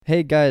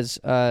Hey guys,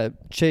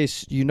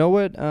 Chase, you know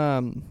what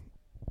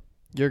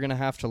you're going to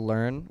have to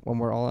learn when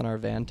we're all in our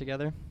van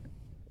together?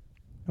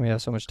 We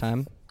have so much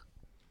time.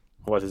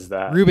 What is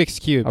that? Rubik's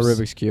Cubes. A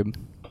Rubik's Cube.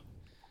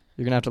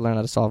 You're going to have to learn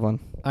how to solve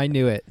one. I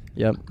knew it.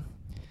 Yep.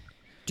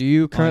 Do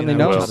you currently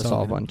know how to solve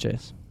solve one,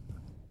 Chase?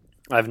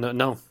 I've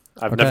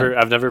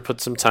never put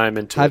some time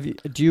into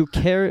it. Do you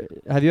care?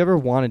 Have you ever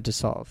wanted to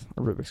solve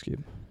a Rubik's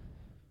Cube?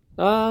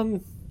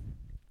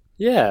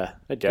 Yeah,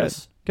 I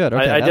guess. Good.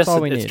 Okay, I that's guess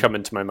all we it's need. come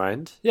into my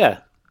mind.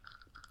 Yeah.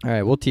 All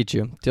right, we'll teach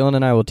you. Dylan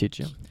and I will teach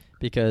you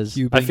because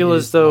Cubing I feel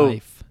is as though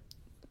life.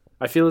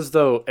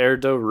 Erdo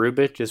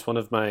Rubik is one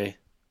of my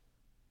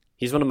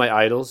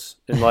idols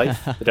in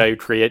life. that I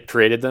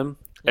created them.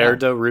 Yeah.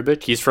 Erdo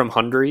Rubik. He's from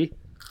Hungary.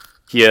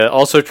 He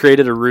also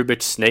created a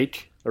Rubik's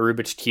snake, a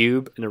Rubik's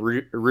cube, and a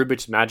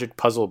Rubik's magic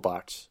puzzle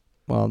box.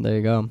 Well, there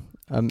you go.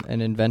 I'm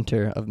an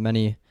inventor of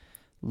many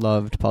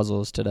loved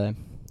puzzles today.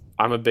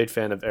 I'm a big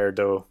fan of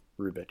Erdo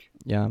Rubik.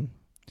 Yeah.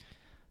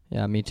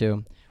 Yeah, me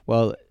too.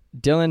 Well,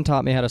 Dylan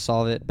taught me how to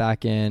solve it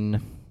back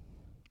in...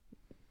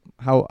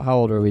 How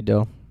old are we,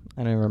 Dill?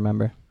 I don't even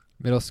remember.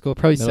 Middle school,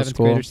 probably Middle 7th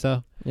school. grade or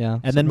so. Yeah.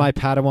 And then my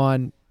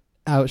Padawan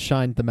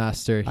outshined the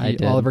master. I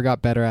did. Oliver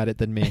got better at it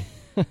than me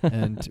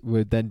and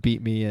would then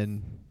beat me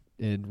in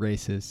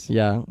races.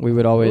 Yeah, we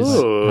would always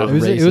Ooh. have It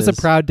was a races.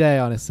 proud day,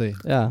 honestly.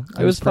 Yeah,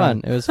 I it was was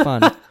fun. proud. It was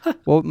fun.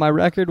 Well, my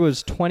record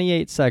was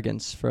 28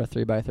 seconds for a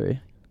 3x3.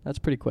 That's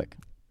pretty quick.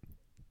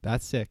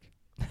 That's sick.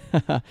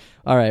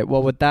 All right,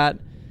 well, with that,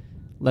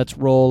 let's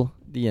roll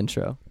the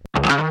intro.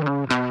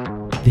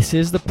 This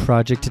is the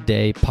Project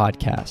Today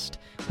podcast.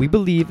 We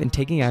believe in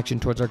taking action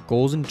towards our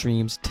goals and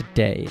dreams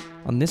today.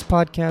 On this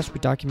podcast,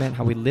 we document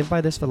how we live by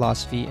this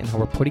philosophy and how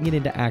we're putting it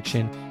into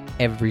action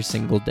every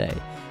single day.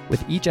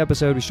 With each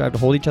episode, we strive to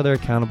hold each other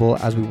accountable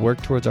as we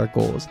work towards our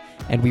goals,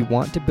 and we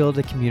want to build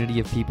a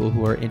community of people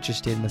who are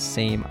interested in the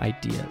same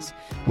ideas.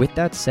 With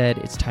that said,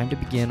 it's time to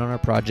begin on our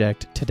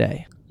project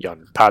today.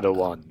 Yon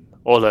Padawan,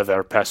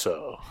 Oliver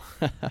Peso.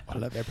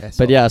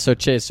 But yeah, so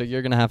Chase,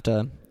 you're gonna have to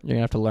learn. You're gonna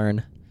have to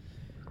learn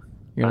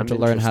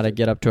how to interested.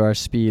 get up to our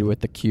speed with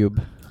the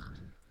cube.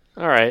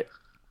 All right.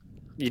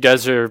 You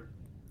guys are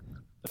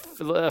a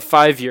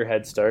 5-year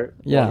head start.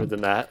 Yeah. Longer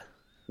than that.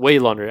 Way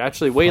longer.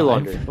 Actually, way 5?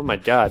 longer. Oh, my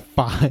God.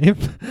 5?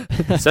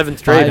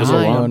 7th grade was a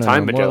 5? long No,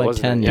 time more ago, like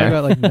wasn't 10 it? Yeah, Yeah.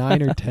 about like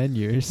 9 or 10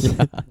 years.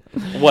 Yeah.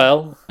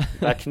 Well,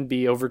 that can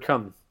be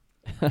overcome.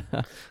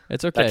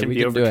 It's okay. That can We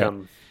be can do it.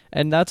 overcome.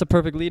 And that's a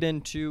perfect lead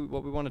into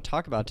what we want to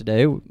talk about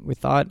today. We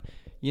thought,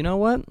 you know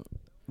what?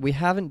 We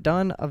haven't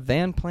done a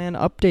van plan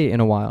update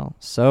in a while.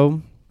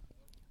 So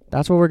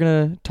that's what we're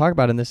going to talk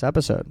about in this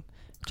episode,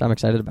 which I'm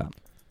excited about.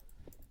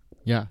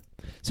 Yeah.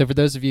 So for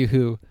those of you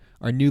who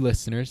are new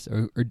listeners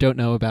or don't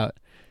know about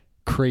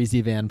Crazy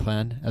Van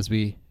Plan, as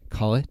we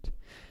call it,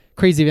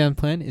 Crazy Van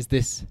Plan is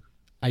this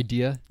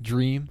idea,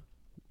 dream,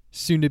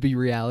 soon to be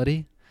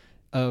reality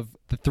of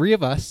the three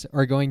of us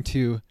are going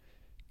to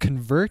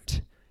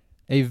convert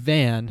a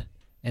van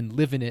and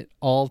live in it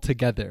all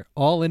together,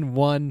 all in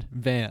one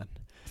van.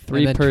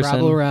 And then 3-person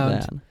travel around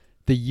van.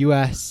 the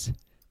U.S.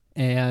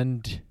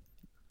 and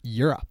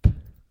Europe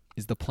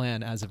is the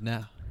plan as of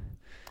now.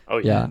 Oh,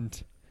 Yeah.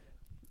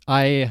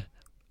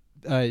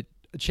 And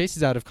Chase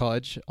is out of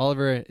college.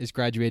 Oliver is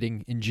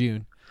graduating in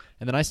June.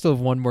 And then I still have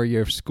one more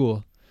year of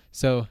school.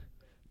 So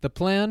the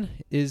plan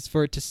is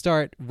for it to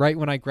start right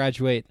when I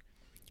graduate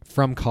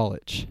from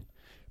college.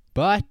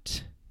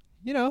 But,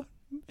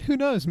 who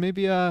knows?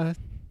 Maybe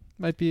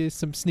might be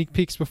some sneak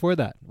peeks before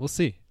that. We'll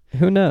see.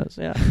 Who knows?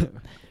 Yeah.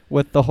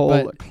 With the whole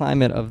But-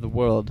 climate of the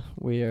world,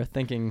 we are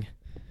thinking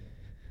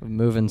of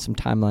moving some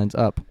timelines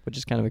up, which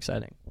is kind of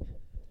exciting.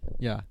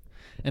 Yeah.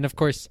 And of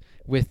course,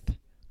 with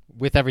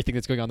everything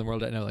that's going on in the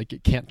world right now, like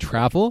it can't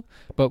travel,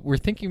 but we're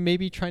thinking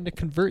maybe trying to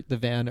convert the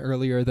van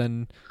earlier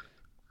than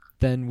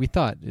we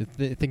thought. I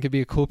think it'd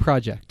be a cool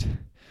project.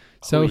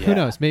 So Oh, who yeah.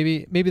 knows?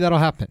 Maybe that'll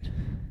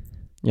happen.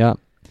 Yeah.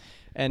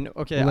 And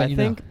okay, We'll let I you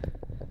know. think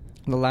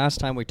the last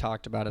time we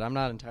talked about it, I'm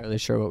not entirely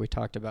sure what we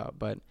talked about,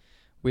 but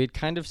we had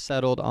kind of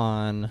settled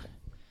on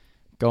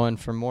going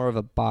for more of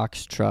a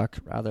box truck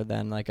rather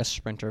than like a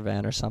Sprinter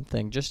van or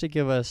something, just to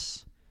give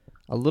us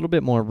a little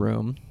bit more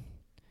room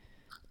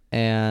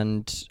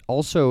and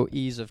also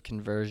ease of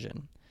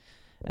conversion.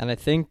 And I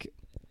think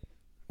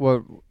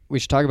what we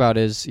should talk about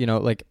is,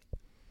 like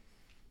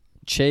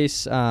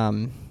Chase,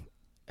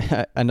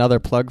 another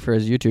plug for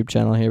his YouTube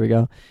channel, here we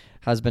go,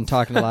 has been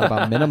talking a lot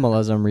about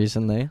minimalism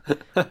recently.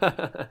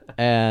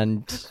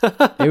 And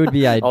it would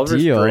be Oliver's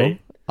ideal.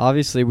 great.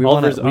 Obviously, we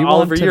want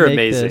Oliver, to you're make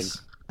amazing.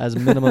 this as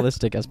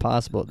minimalistic as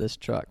possible, this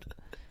truck.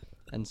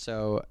 And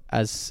so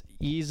as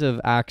ease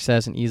of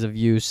access and ease of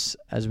use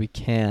as we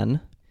can.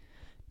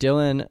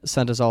 Dylan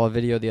sent us all a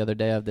video the other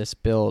day of this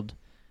build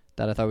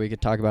that I thought we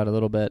could talk about a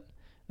little bit.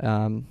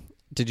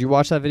 Did you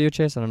watch that video,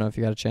 Chase? I don't know if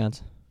you got a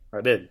chance.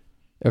 I did.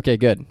 Okay,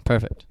 good.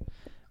 Perfect.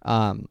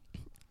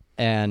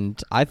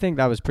 And I think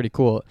that was pretty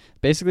cool.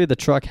 Basically, the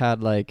truck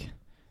had like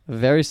a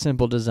very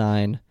simple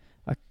design,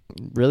 a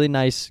really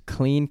nice,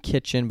 clean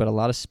kitchen, but a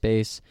lot of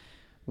space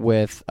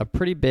with a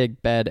pretty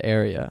big bed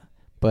area.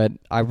 but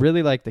I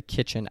really like the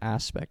kitchen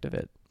aspect of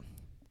it.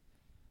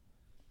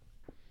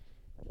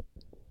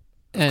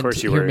 And Of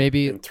course, you here were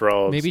maybe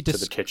enthralled maybe to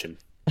the kitchen.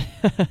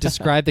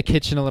 describe the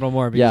kitchen a little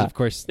more, because Yeah. of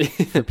course,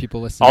 for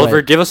people listening. Oliver,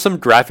 Right. give us some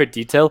graphic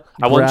detail.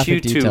 I want Graphic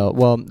you detail. to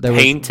Well, there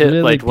paint was it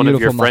really like one of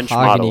your beautiful French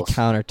mahogany models.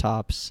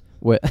 countertops.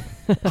 With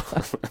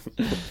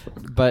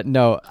but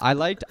no, I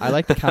liked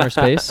the counter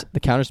space. The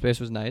counter space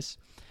was nice.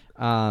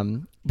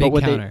 But Big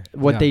what counter.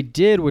 what Yeah. they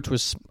did, which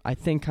was I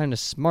think kind of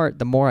smart,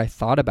 the more I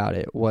thought about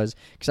it, was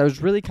because I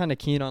was really kind of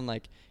keen on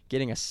like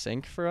getting a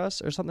sink for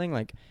us or something,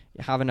 like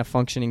having a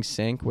functioning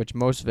sink, which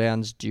most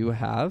vans do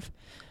have.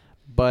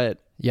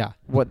 But Yeah.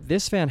 what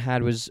this van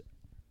had was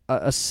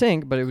a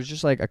sink, but it was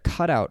just like a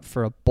cutout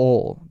for a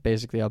bowl,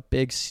 basically a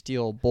big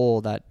steel bowl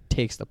that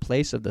takes the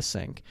place of the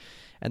sink.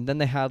 And then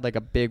they had like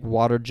a big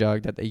water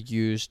jug that they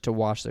used to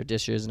wash their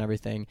dishes and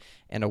everything,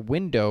 and a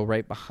window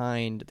right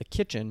behind the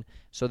kitchen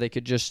so they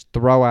could just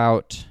throw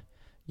out,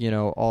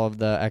 all of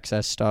the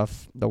excess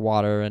stuff, the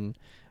water and,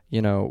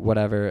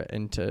 whatever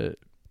into,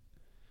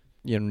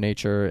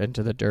 nature,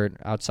 into the dirt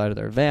outside of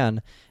their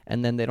van.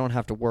 And then they don't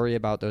have to worry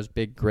about those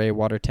big gray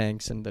water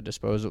tanks and the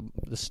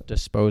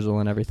disposal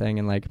and everything,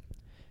 and like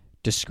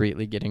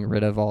discreetly getting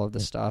rid of all of the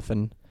stuff,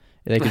 and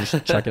they can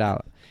just check it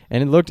out.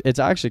 And it's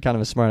actually kind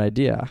of a smart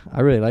idea. I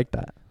really like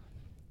that.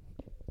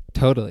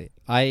 Totally.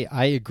 I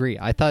agree.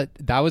 I thought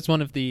that was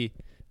one of the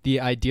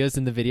ideas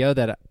in the video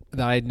that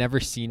I'd never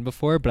seen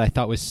before, but I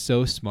thought was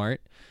so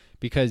smart,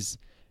 because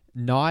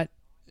not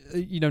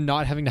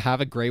having to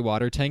have a gray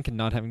water tank and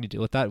not having to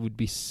deal with that would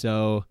be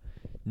so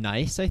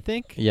nice, I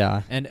think.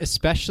 Yeah. And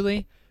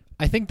especially,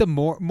 I think the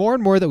more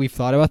and more that we've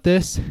thought about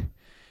this,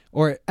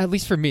 or at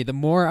least for me, the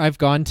more I've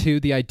gone to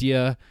the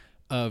idea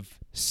of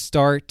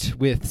start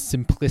with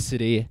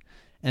simplicity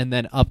and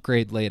then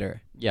upgrade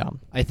later. Yeah.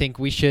 I think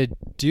we should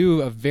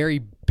do a very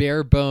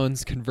bare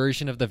bones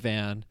conversion of the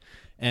van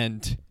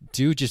and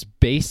do just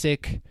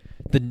the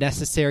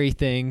necessary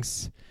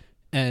things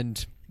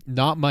and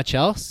not much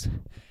else.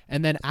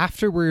 And then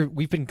after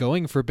we've been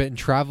going for a bit and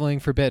traveling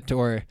for a bit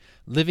or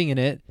living in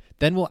it,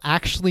 then we'll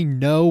actually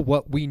know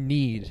what we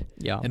need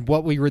and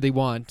what we really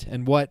want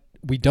and what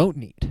we don't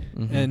need.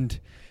 Mm-hmm. And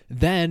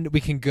then we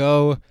can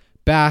go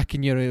back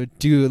and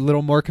do a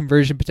little more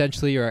conversion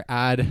potentially, or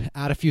add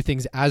a few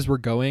things as we're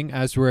going,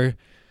 as we're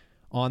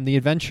on the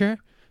adventure,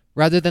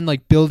 rather than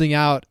like building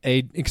out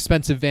a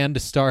expensive van to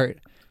start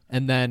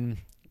and then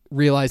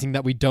realizing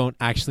that we don't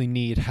actually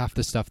need half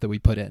the stuff that we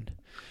put in.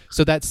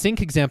 So that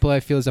sink example, I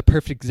feel, is a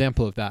perfect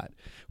example of that,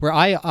 where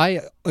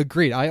I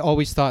agreed. I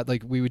always thought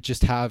like we would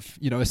just have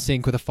a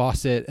sink with a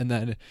faucet and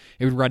then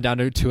it would run down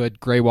to a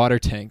gray water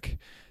tank.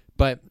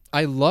 But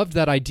I loved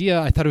that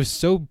idea. I thought it was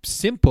so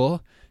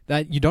simple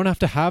that you don't have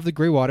to have the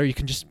gray water. You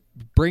can just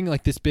bring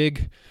like this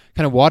big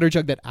kind of water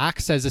jug that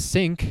acts as a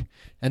sink,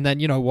 and then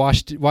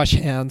wash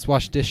hands,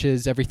 wash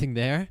dishes, everything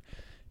there,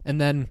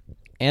 and then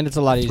it's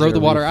a lot easier throw the to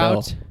water refill.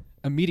 out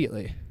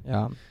immediately.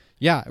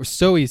 Yeah. It was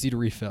so easy to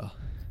refill.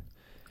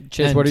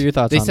 Chase, And what are your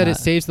thoughts They on said that? it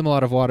saves them a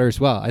lot of water as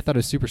well. I thought it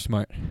was super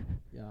smart.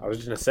 I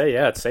was gonna say,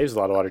 yeah, it saves a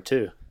lot of water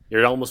too.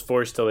 You're almost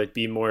forced to like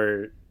be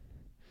more,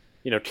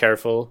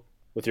 careful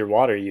with your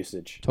water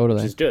usage. Totally.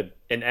 Which is good.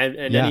 In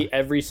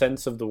every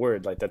sense of the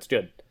word, like that's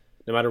good.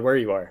 No matter where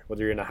you are,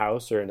 whether you're in a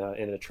house or in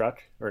a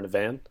truck or in a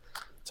van,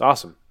 it's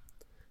awesome.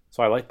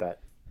 So I like that.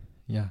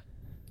 Yeah.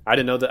 I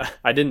didn't know that.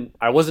 I didn't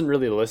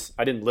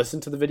listen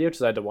to the video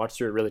because I had to watch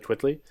through it really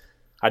quickly.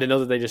 I didn't know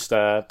that they just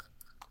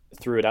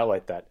threw it out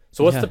like that.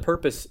 So what's the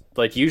purpose?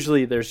 Like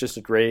usually there's just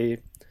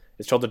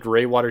it's called the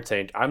gray water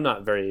tank. I'm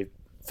not very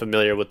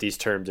familiar with these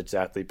terms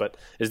exactly, but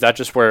is that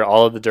just where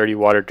all of the dirty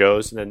water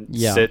goes and then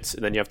sits,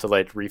 and then you have to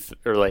like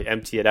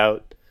empty it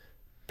out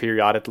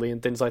periodically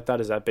and things like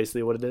that? Is that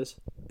basically what it is?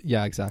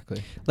 Yeah,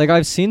 exactly. Like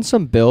I've seen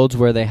some builds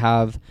where they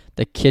have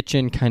the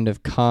kitchen kind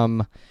of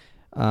come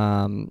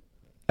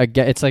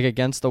it's like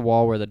against the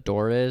wall where the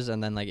door is,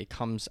 and then like it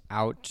comes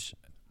out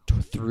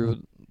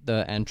through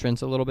the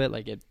entrance a little bit,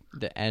 like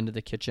the end of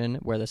the kitchen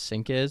where the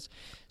sink is,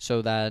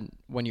 so that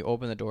when you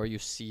open the door you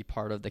see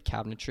part of the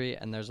cabinetry,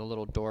 and there's a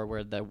little door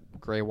where the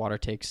gray water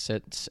tank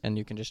sits, and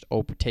you can just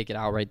take it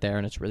out right there,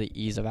 and it's really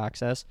ease of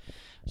access.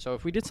 So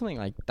if we did something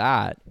like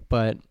that,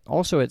 but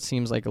also it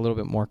seems like a little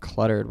bit more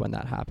cluttered when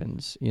that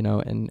happens, in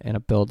a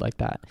build like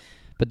that.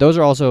 But those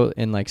are also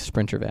in like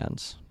Sprinter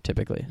vans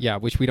typically. Yeah,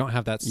 which we don't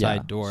have that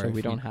side door. So if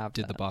we don't have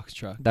did that. the box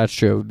truck. That's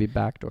true. It would be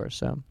back door.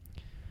 So,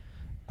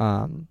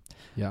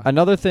 Yeah.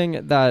 Another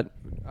thing that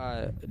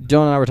Dylan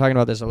and I were talking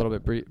about this a little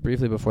bit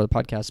briefly before the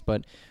podcast,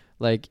 but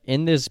like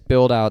in this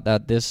build out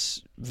that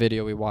this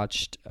video we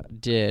watched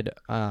did,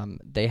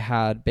 they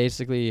had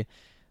basically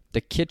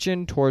the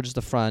kitchen towards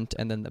the front,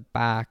 and then the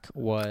back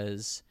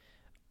was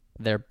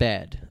their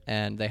bed,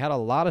 and they had a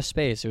lot of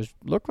space. It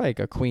looked like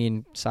a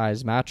queen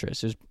size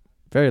mattress. It was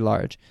very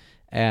large,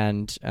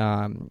 and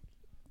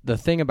the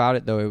thing about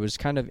it though, it was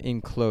kind of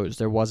enclosed.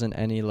 There wasn't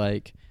any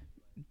like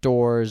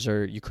doors,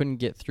 or you couldn't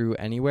get through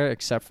anywhere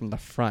except from the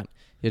front.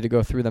 You had to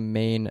go through the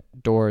main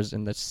doors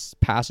in the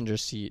passenger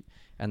seat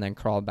and then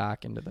crawl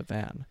back into the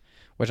van,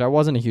 which I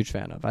wasn't a huge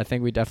fan of. I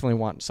think we definitely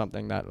want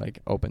something that like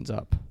opens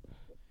up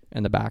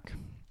in the back.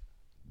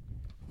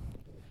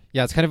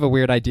 Yeah, it's kind of a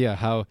weird idea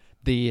how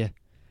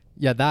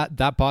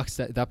that box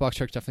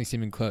truck definitely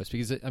seemed enclosed,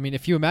 because I mean,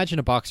 if you imagine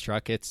a box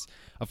truck, it's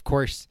of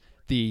course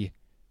the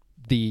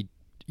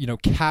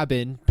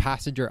cabin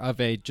passenger of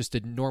just a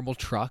normal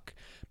truck,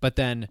 but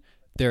then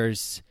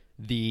there's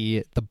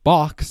the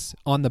box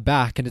on the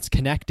back, and it's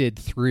connected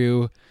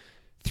through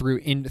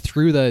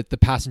the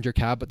passenger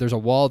cab, but there's a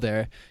wall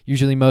there.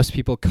 Usually most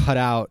people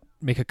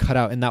make a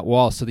cutout in that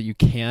wall so that you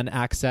can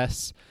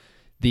access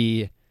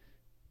the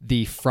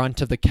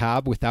front of the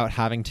cab without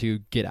having to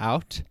get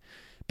out.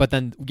 But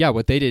then,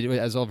 what they did,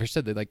 as Oliver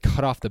said, they like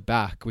cut off the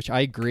back, which I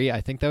agree. I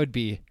think that would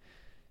be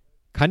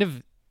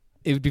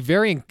it would be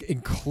very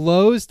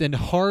enclosed and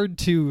hard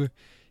to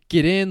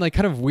get in, like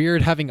kind of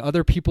weird having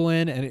other people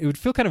in, and it would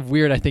feel kind of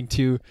weird, I think,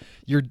 to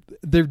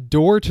their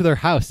door to their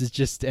house is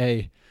just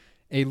a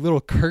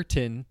little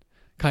curtain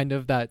kind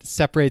of that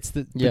separates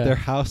their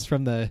house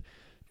from the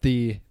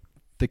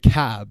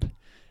cab.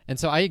 And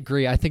so I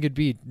agree. I think it'd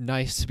be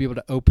nice to be able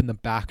to open the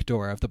back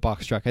door of the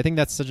box truck. I think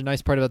that's such a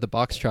nice part about the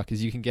box truck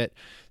is you can get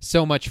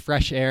so much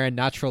fresh air and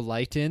natural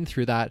light in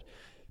through that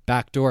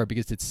back door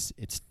because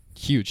it's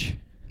huge.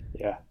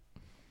 Yeah.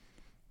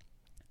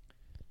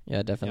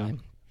 Yeah, definitely.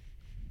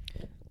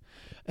 Yeah.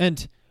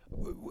 And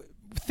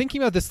thinking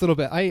about this a little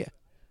bit,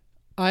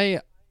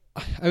 I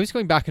was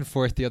going back and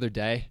forth the other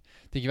day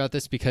thinking about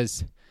this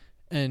because,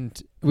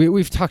 and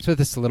we've talked about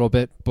this a little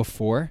bit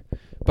before,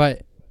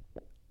 but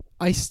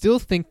I still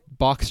think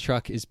box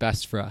truck is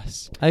best for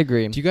us. I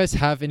agree. Do you guys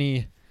have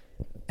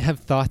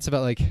thoughts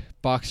about like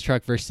box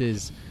truck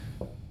versus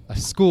a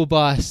school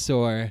bus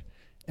or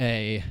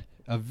a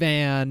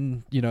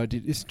van?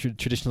 It's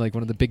traditionally like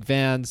one of the big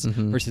vans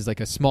versus like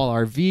a small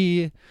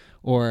RV,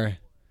 or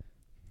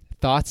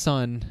thoughts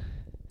on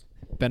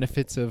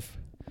benefits of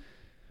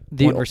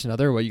one versus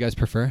another, or what you guys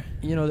prefer?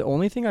 The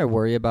only thing I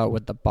worry about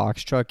with the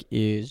box truck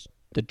is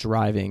the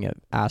driving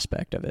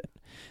aspect of it,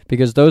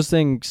 because those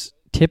things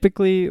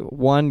typically,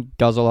 one,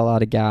 guzzle a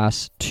lot of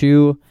gas,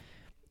 two,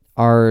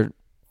 are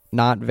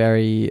not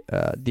very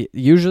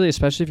usually,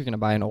 especially if you're going to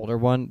buy an older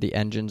one, the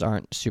engines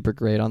aren't super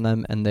great on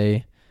them and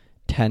they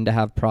tend to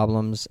have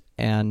problems.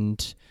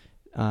 And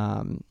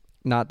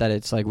not that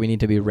it's like we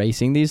need to be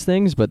racing these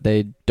things, but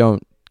they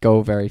don't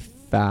go very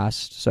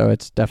fast, so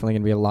it's definitely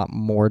going to be a lot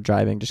more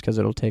driving just because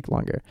it'll take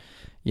longer,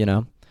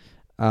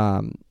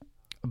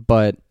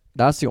 but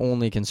that's the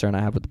only concern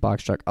I have with the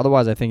box truck.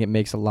 Otherwise, I think it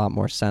makes a lot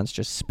more sense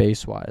just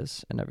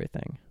space-wise and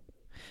everything.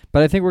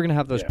 But I think we're going to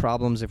have those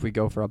problems if we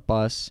go for a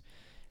bus.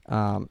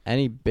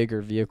 Any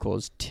bigger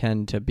vehicles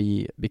tend to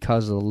be,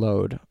 because of the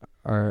load,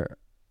 are,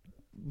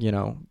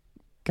 going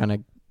to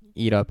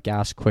eat up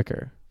gas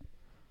quicker.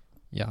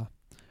 Yeah.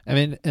 I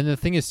mean, and the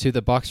thing is, too,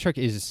 the box truck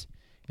is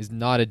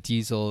not a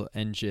diesel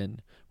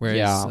engine,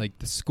 whereas like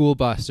the school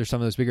bus or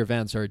some of those bigger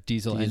vans are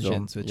diesel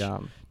engines, which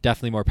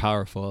definitely more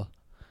powerful.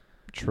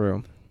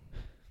 True.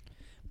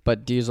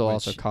 But diesel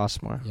also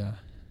costs more. Yeah.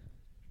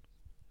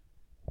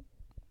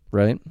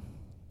 Right?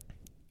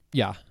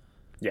 Yeah.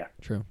 Yeah.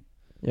 True.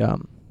 Yeah.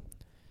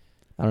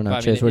 I don't know.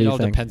 But, Chase, what do you think?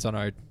 It all depends on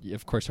our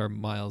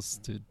miles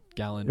to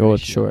gallon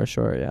ratio. ratio.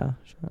 Sure, yeah.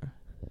 Sure.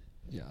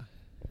 Yeah.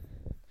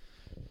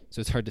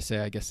 So it's hard to say,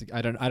 I guess.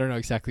 I don't know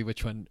exactly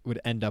which one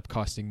would end up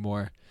costing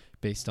more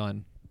based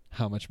on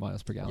how much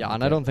miles per gallon. Yeah,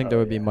 and I don't think there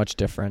would be much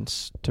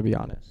difference, to be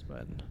honest.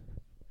 But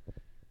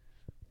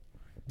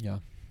yeah.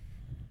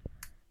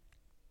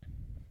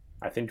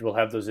 I think we'll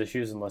have those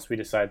issues unless we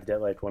decide to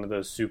get like one of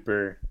those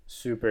super,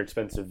 super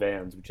expensive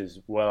vans, which is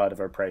well out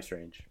of our price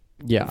range.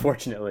 Yeah.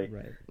 Unfortunately.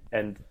 Right.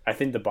 And I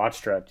think the box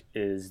truck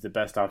is the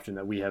best option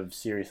that we have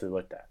seriously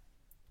looked at.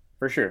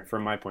 For sure,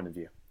 from my point of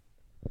view.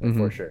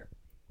 For sure.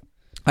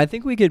 I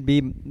think we could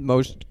be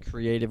most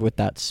creative with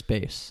that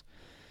space,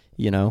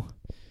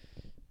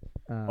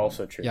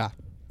 Also true. Yeah.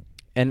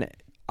 And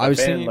I was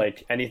thinking,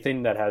 like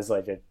anything that has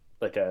like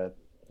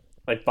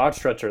box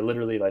trucks are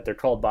literally like, they're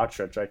called box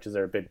trucks, right? Because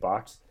they're a big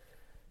box.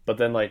 But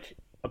then like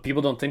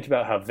people don't think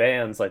about how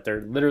vans, like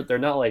they're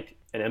not like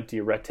an empty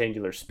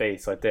rectangular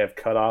space. Like they have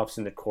cutoffs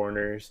in the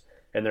corners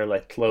and they're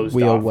like closed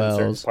off in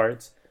certain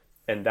parts.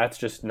 And that's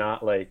just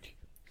not like,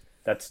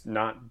 that's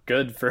not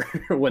good for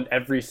when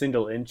every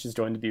single inch is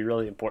going to be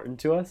really important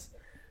to us.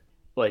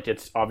 Like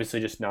it's obviously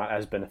just not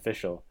as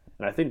beneficial.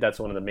 And I think that's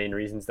one of the main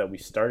reasons that we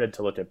started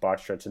to look at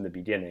box trucks in the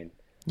beginning.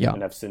 Yeah.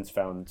 And have since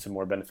found some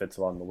more benefits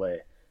along the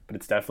way. But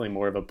it's definitely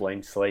more of a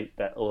blank slate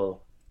that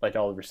will, like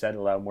Oliver said,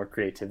 allow more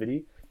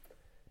creativity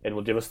and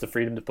will give us the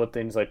freedom to put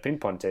things like ping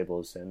pong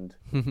tables and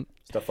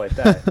stuff like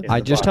that.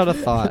 I just had a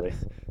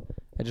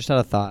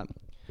thought.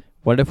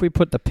 What if we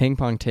put the ping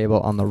pong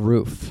table on the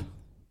roof?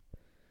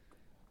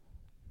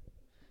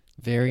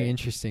 Very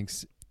interesting.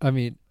 I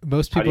mean,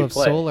 most people have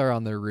solar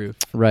on their roof.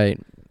 Right.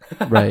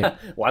 Right.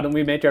 Why don't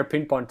we make our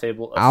ping pong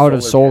table out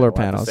of solar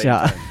panels?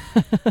 Yeah.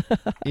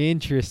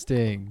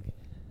 Interesting.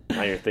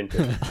 Now you're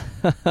thinking.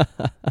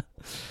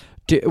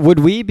 Would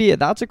we be?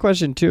 That's a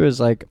question too.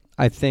 Is like,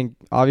 I think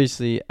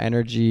obviously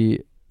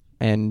energy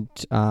and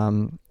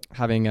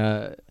having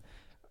a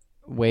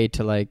way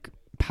to like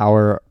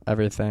power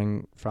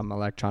everything from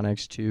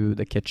electronics to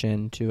the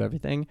kitchen to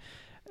everything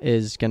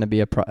is going to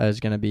be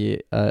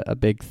a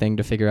big thing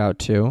to figure out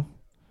too.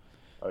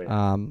 Oh,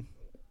 yeah.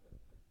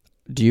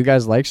 Do you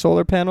guys like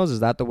solar panels?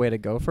 Is that the way to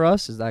go for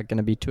us? Is that going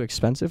to be too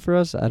expensive for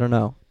us? I don't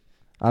know.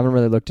 I haven't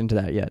really looked into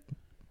that yet.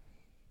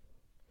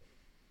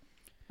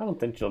 I don't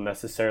think it'll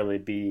necessarily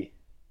be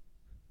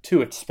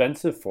too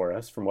expensive for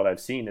us from what I've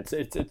seen. It's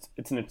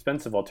an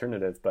expensive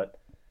alternative, but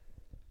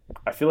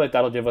I feel like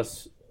that'll give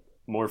us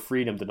more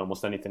freedom than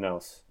almost anything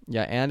else.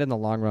 Yeah, and in the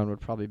long run would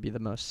probably be the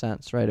most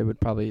sense, right? It would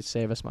probably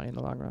save us money in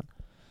the long run.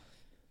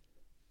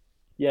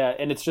 Yeah,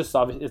 and it's just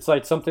obvious. It's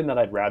like something that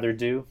I'd rather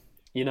do.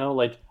 You know,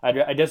 like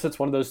I guess it's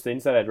one of those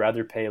things that I'd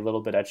rather pay a little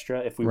bit extra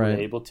if we were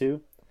able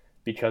to,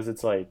 because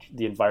it's like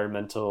the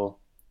environmental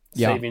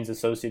savings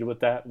associated with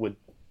that would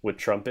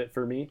trump it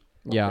for me.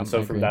 Yeah, and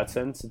so from that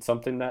sense, it's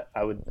something that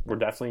I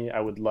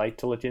would like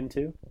to look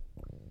into.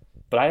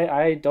 But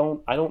I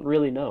don't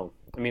really know.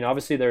 I mean,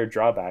 obviously there are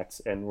drawbacks,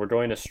 and we're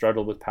going to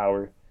struggle with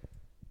power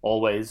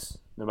always,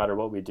 no matter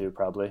what we do,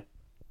 probably.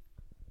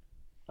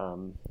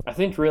 I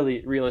think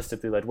really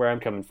realistically, like where I'm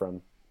coming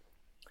from,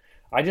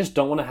 I just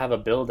don't want to have a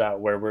build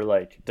out where we're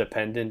like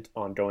dependent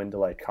on going to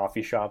like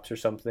coffee shops or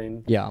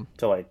something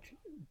to like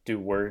do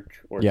work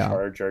or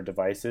charge our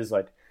devices.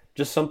 Like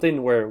just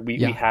something where we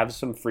have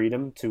some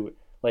freedom to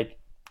like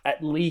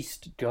at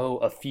least go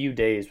a few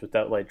days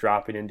without like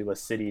dropping into a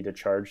city to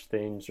charge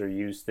things or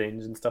use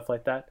things and stuff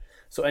like that.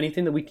 So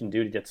anything that we can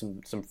do to get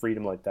some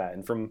freedom like that.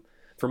 And from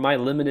my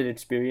limited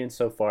experience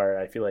so far,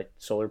 I feel like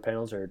solar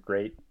panels are a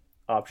great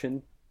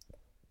option.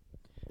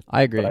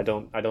 I agree. But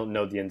I don't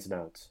know the ins and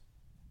outs.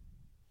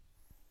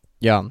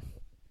 Yeah.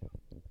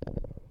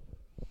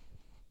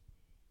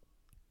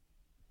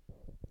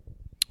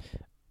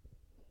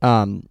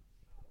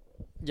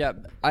 Yeah,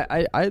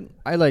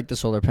 I like the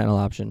solar panel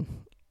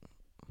option.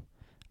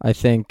 I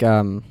think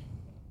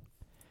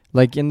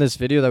like in this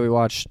video that we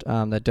watched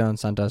that Dylan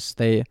sent us,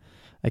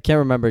 I can't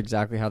remember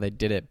exactly how they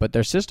did it, but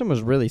their system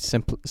was really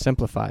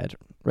simplified,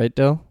 right,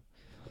 Dill?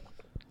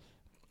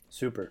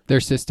 Super. Their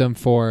system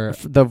for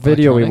the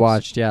video we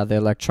watched, the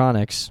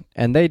electronics,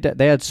 and they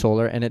had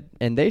solar,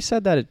 and they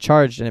said that it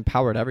charged and it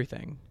powered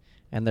everything,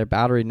 and their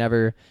battery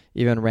never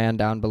even ran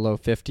down below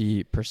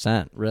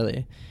 50%,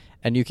 really.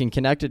 And you can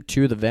connect it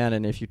to the van,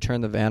 and if you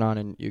turn the van on,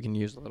 and you can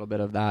use a little bit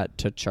of that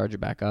to charge it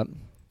back up.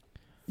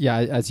 Yeah,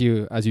 as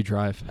you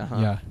drive.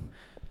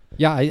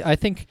 Yeah. I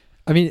think.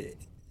 I mean,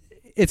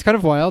 it's kind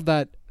of wild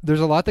that there's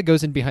a lot that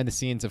goes in behind the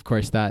scenes, of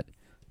course, that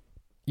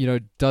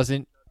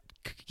doesn't.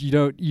 You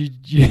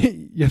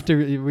have to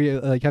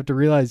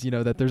realize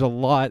that there's a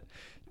lot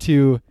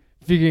to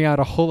figuring out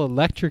a whole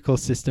electrical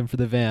system for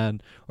the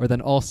van, or then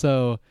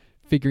also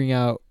figuring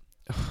out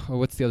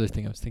what's the other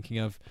thing I was thinking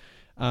of,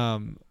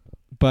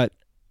 but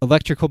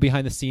electrical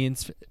behind the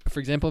scenes, for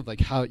example, like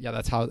how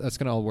that's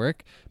gonna all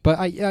work. But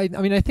I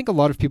mean I think a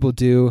lot of people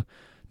do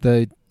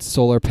the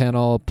solar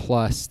panel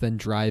plus then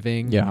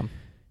driving,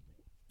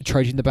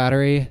 charging the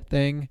battery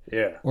thing,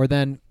 or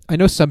then I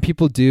know some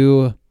people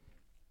do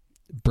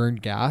burn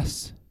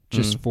gas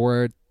just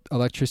for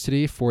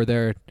electricity for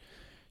their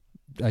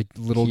like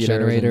little heaters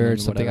generator or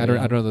something. Whatever,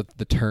 I don't know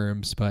the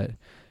terms, but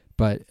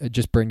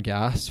just burn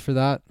gas for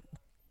that.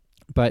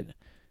 But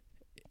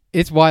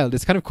it's wild.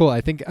 It's kind of cool.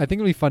 I think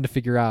it'll be fun to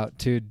figure out,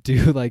 to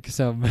do like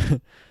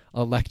some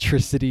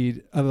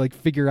electricity, like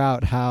figure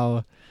out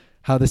how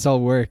this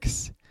all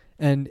works.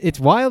 And it's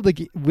wild,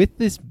 like with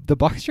the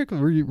box truck,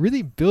 we're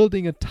really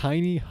building a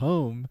tiny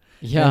home.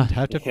 Yeah. And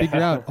have to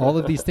figure out all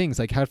of these things,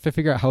 like have to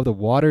figure out how the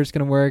water is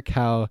going to work,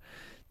 how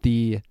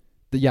the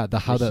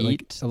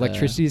heat,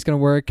 electricity is going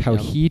to work, how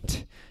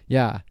heat,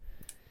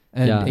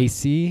 and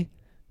AC,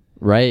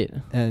 right,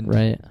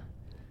 and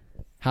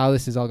how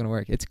this is all going to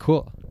work. It's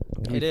cool.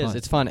 It is.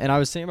 It's fun. And I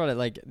was thinking about it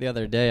like the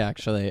other day,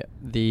 actually.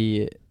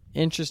 The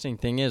interesting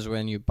thing is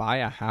when you buy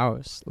a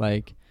house,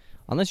 like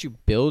unless you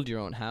build your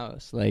own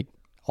house, like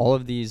all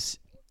of these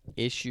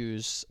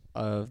issues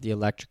of the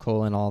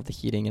electrical and all of the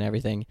heating and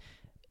everything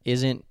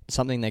isn't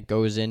something that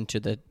goes into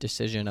the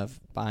decision of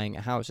buying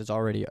a house. It's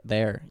already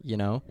there,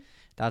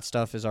 That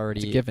stuff is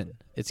already given.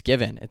 It's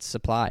given. It's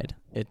supplied.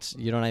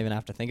 You don't even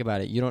have to think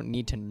about it. You don't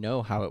need to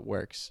know how it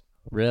works,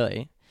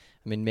 really.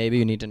 I mean, maybe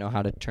you need to know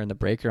how to turn the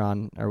breaker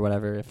on or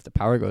whatever if the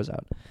power goes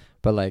out.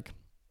 But, like,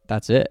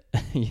 that's it.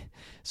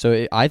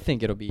 So I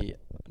think it'll be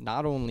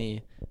not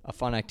only a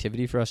fun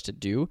activity for us to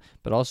do,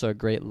 but also a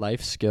great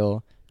life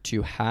skill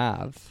to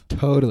have.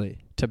 Totally.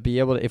 To be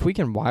able to, if we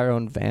can wire our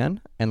own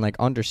van and, like,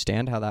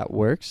 understand how that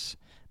works,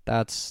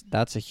 that's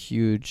a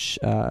huge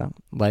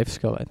life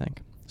skill, I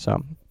think.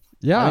 So,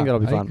 yeah, I think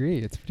that'll be fun. I agree.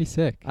 It's pretty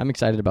sick. I'm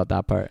excited about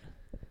that part.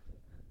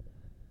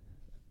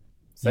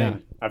 Same. Yeah.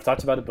 I've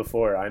talked about it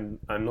before. I'm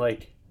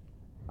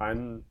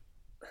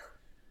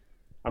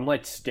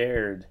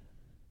scared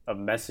of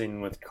messing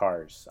with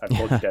cars. I've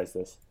told you guys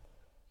this.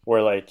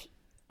 Where like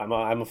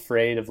I'm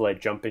afraid of like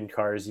jumping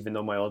cars, even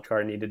though my old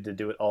car needed to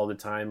do it all the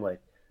time.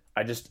 Like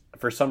I just,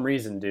 for some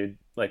reason, dude,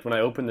 like when I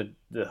open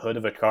the hood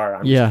of a car,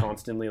 I'm just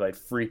constantly like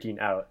freaking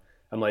out.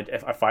 I'm like,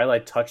 if I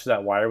like touch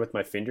that wire with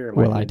my finger,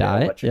 will I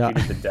die?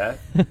 Electrocuted to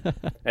death.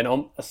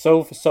 And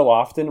so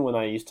often when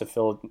I used to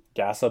fill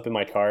gas up in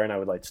my car and I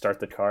would like start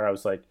the car, I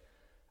was like,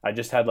 I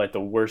just had like the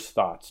worst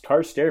thoughts.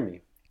 Cars scare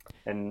me,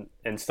 and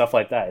stuff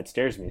like that. It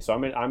scares me. So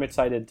I'm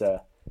excited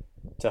to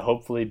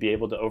hopefully be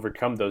able to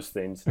overcome those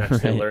things and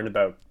actually learn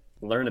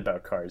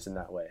about cars in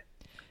that way.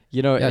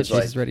 You know, it's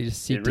like, ready to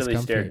seek it really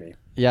discomfort. Scared me.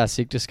 Yeah,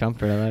 seek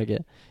discomfort. I like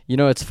it. You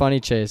know, it's funny,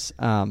 Chase.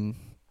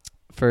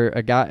 For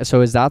a guy, so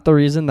is that the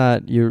reason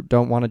that you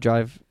don't want to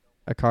drive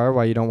a car?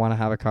 Why you don't want to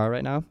have a car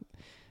right now?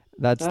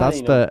 That's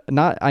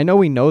I know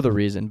we know the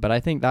reason, but I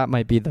think that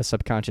might be the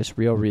subconscious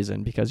real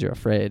reason, because you're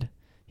afraid.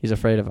 He's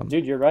afraid of him.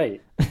 Dude, you're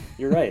right.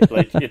 You're right.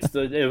 Like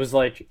it was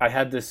like I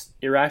had this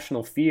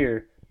irrational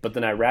fear, but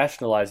then I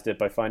rationalized it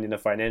by finding a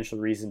financial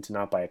reason to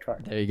not buy a car.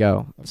 There you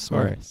go.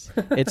 Smart.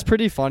 It's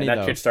pretty funny and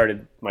that though.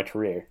 kickstarted my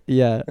career.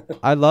 Yeah.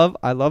 I love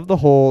the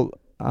whole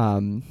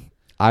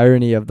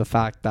irony of the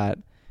fact that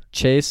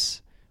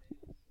Chase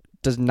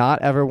does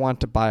not ever want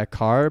to buy a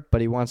car,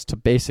 but he wants to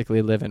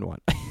basically live in one.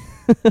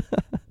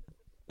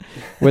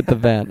 With the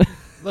van.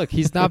 Look,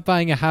 he's not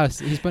buying a house.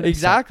 He's buying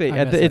exactly.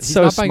 It's he's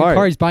so not smart. Buying a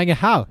car, he's buying a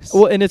house.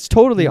 Well, and it's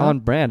totally on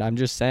brand. I'm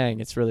just saying,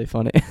 it's really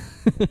funny.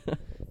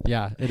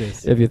 Yeah, it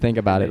is. If you think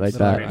about it like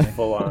that. It's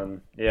full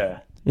on. Yeah.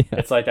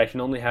 It's like I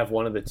can only have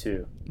one of the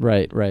two.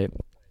 Right.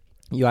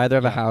 You either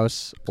have a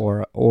house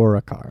or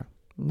a car,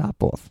 not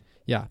both.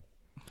 Yeah.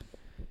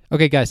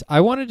 Okay, guys,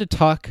 I wanted to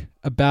talk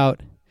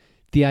about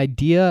the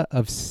idea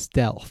of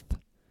stealth.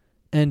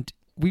 And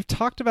we've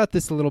talked about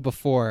this a little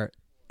before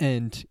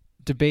and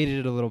debated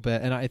it a little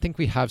bit, and I think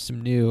we have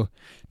some new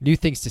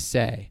things to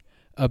say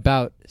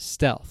about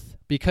stealth,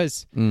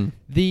 because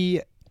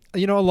a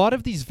lot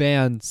of these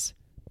vans,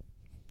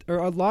 or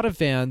a lot of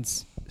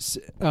vans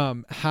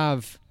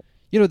have,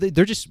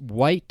 they're just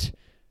white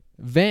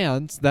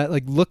vans that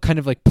like look kind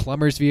of like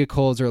plumbers'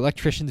 vehicles or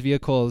electricians'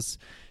 vehicles.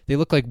 They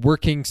look like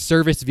working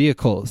service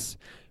vehicles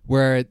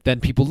where then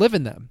people live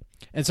in them.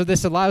 And so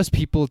this allows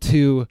people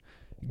to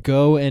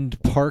go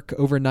and park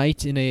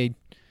overnight in a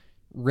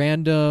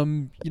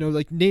random,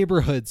 like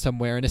neighborhood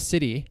somewhere in a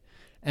city,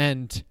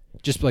 and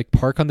just like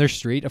park on their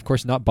street, of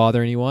course not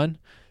bother anyone.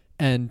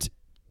 And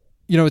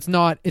it's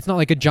not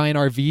like a giant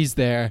RV's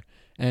there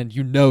and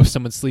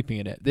someone's sleeping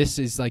in it. This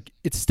is like,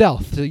 it's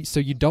stealth, so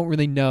you don't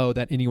really know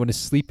that anyone is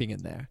sleeping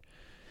in there.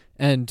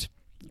 And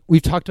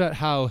we've talked about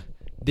how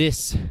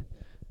this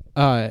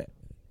can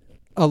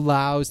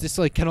allow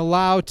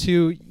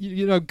to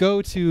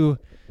go to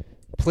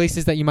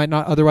places that you might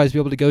not otherwise be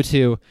able to go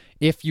to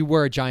if you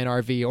were a giant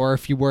RV or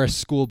if you were a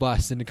school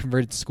bus and a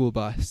converted school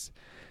bus.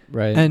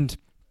 Right.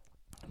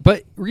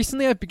 But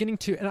recently I'm beginning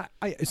to, and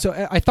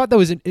I thought that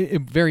was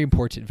very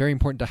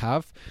important to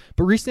have.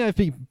 But recently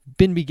I've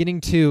been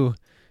beginning to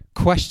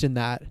question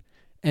that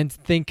and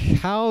think,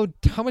 how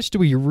much do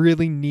we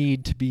really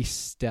need to be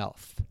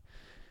stealth?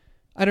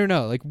 I don't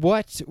know. Like,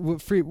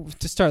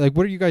 to start, like,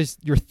 what are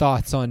your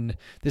thoughts on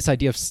this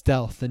idea of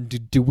stealth?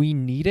 And do we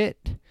need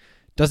it?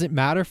 Does it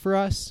matter for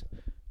us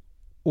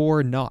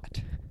or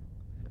not?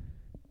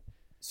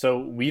 So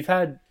we've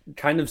had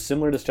kind of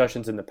similar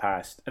discussions in the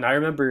past, and I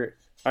remember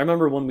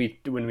when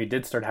we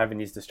did start having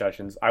these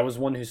discussions, I was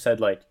one who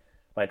said like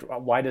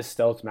why does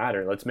stealth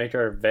matter? Let's make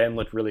our van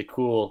look really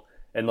cool,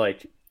 and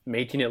like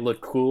making it look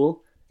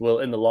cool will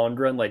in the long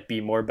run like be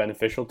more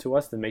beneficial to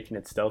us than making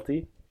it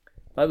stealthy.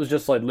 That was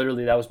just like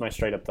literally, that was my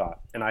straight up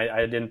thought, and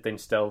I didn't think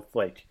stealth,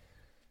 like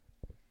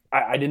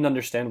I didn't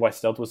understand why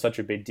stealth was such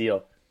a big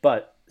deal.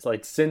 But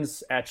like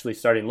since actually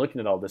starting looking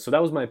at all this, so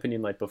that was my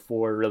opinion like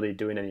before really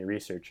doing any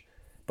research.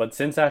 But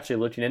since actually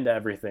looking into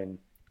everything,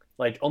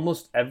 like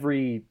almost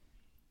every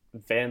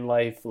van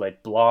life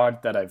like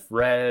blog that I've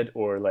read,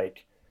 or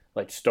like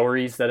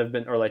stories that have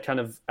been, or like kind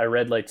of I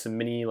read like some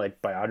mini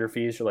like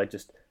biographies or like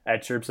just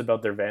excerpts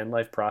about their van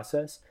life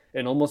process,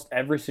 and almost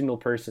every single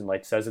person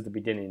like says at the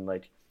beginning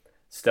like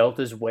stealth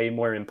is way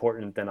more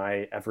important than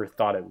I ever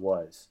thought it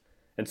was.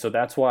 And so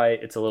that's why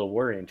it's a little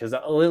worrying, because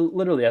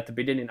literally at the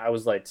beginning I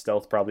was like,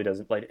 stealth probably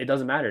doesn't, like, it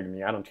doesn't matter to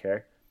me, I don't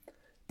care.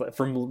 But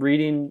from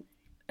reading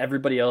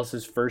everybody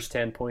else's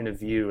first-hand point of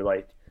view,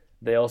 like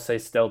they all say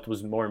stealth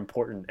was more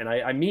important, and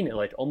I mean it.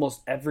 Like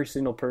almost every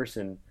single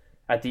person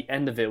at the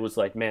end of it was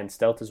like, man,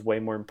 stealth is way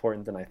more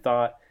important than I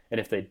thought. And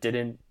if they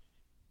didn't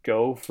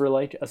go for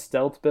like a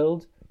stealth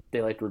build,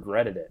 they like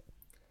regretted it.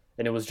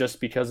 And it was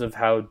just because of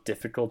how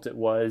difficult it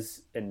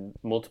was in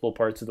multiple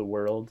parts of the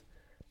world.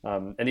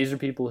 And these are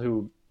people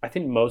who I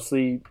think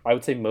I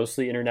would say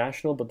mostly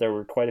international, but there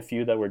were quite a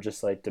few that were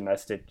just like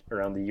domestic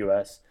around the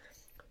US.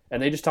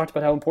 And they just talked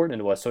about how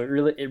important it was. So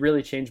it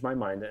really changed my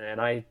mind.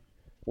 And I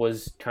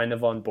was kind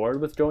of on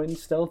board with going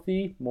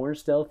more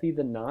stealthy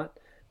than not.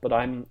 But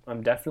I'm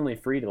definitely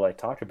free to like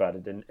talk about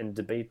it and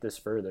debate this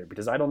further,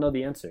 because I don't know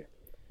the answer.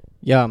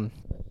 Yeah.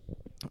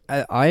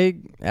 I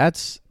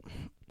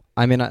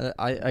kind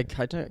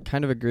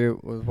of agree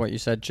with what you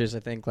said, Chase. I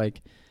think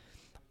like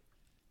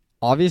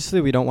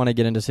obviously we don't want to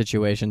get into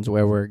situations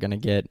where we're going to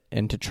get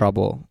into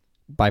trouble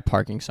by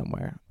parking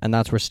somewhere, and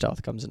that's where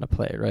stealth comes into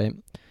play, right?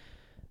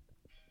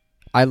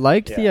 I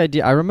liked the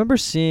idea. I remember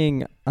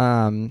seeing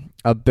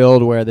a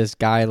build where this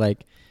guy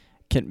like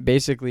can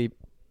basically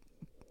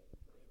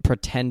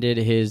pretended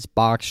his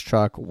box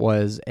truck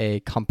was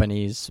a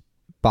company's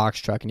box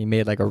truck, and he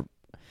made like a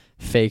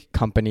fake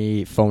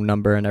company phone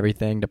number and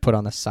everything to put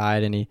on the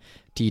side, and he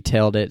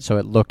detailed it so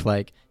it looked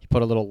like he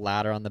put a little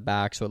ladder on the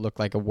back so it looked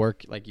like a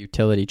work like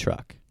utility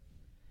truck.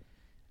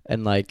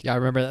 And like, yeah, I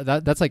remember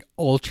that. That's like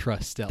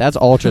ultra stealth. That's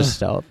ultra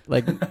stealth.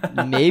 Like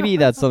maybe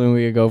that's something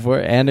we could go for,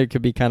 and it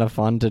could be kind of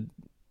fun to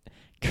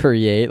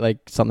create like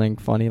something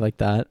funny like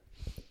that.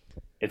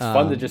 It's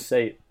fun to just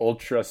say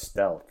ultra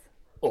stealth.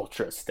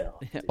 Ultra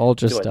stealth.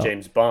 Ultra stealth. Like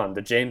James Bond,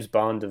 the James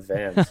Bond of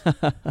vans.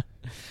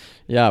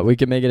 Yeah, we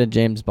could make it a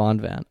James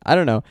Bond van. I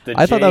don't know.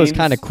 I thought that was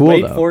kind of cool.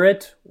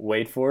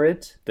 Wait for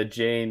it. The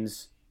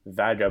James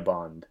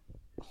Vagabond.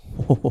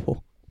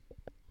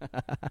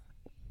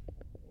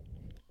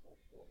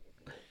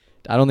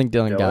 I don't think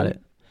Dylan got it.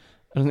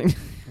 I don't think.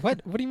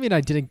 What do you mean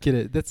I didn't get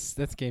it?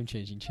 That's game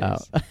changing,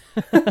 Chase. Oh.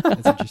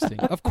 That's interesting.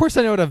 Of course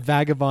I know what a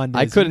vagabond is.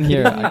 I couldn't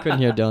hear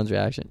Dylan's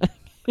reaction.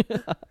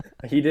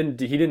 He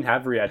didn't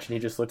have a reaction. He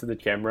just looked at the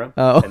camera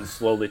and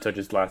slowly took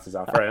his glasses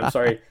off. All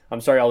right,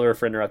 I'm sorry, Oliver,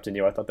 for interrupting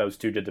you. I thought that was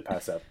too good to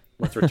pass up.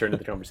 Let's return to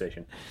the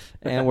conversation.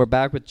 And we're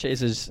back with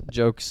Chase's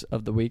jokes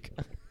of the week.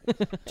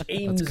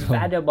 James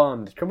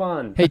Vagabond, come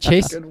on. Hey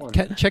Chase,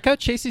 check out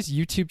Chase's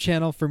YouTube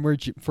channel for more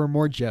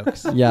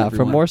jokes. Yeah,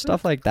 for more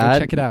stuff like that. Go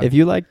check it out. If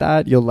you like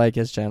that, you'll like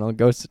his channel.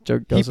 Go he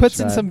subscribe. puts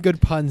in some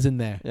good puns in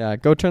there. Yeah,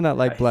 go turn that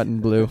like button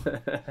blue.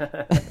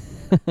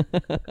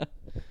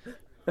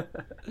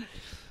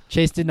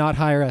 Chase did not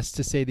hire us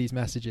to say these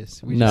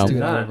messages. We just do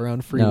it out of our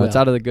own free will. No, it's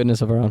out of the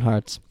goodness of our own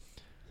hearts.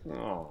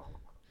 Oh.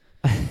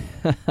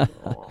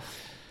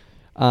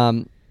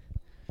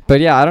 But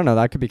yeah, I don't know.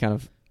 That could be kind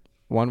of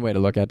one way to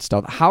look at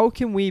stealth. How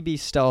can we be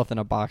stealth in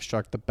a box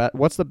truck?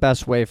 What's the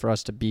best way for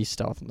us to be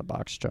stealth in the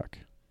box truck?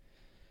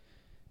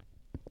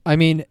 I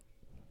mean,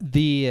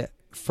 I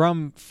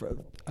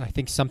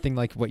think something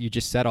like what you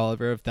just said,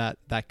 Oliver, of that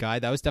guy,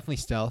 that was definitely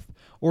stealth.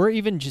 Or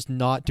even just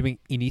not doing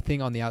anything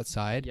on the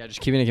outside. Yeah,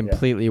 just keeping it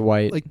completely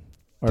white, like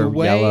or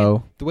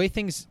yellow. The way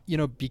things,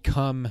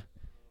 become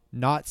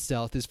not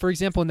stealth is, for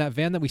example, in that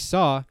van that we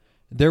saw,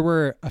 there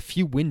were a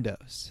few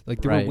windows.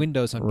 Like there were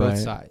windows on both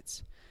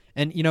sides.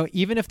 And,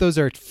 even if those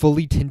are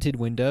fully tinted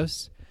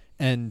windows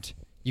and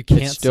you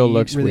can't still see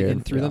looks really weird.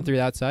 in through them through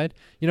the outside,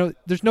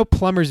 there's no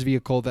plumber's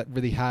vehicle that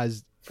really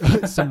has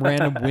some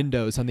random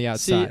windows on the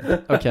outside.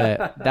 See, okay,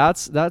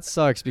 that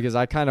sucks because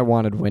I kind of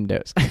wanted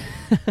windows.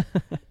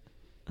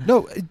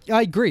 No,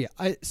 I agree.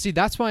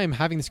 That's why I'm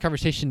having this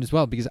conversation as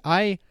well, because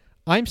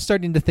I'm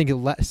starting to think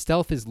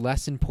stealth is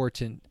less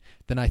important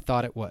than I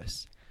thought it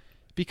was.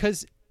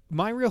 Because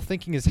my real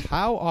thinking is,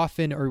 how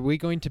often are we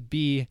going to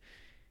be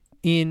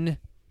in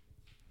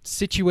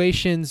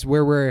situations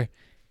where we're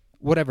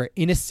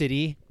in a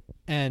city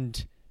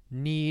and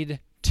need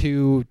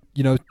to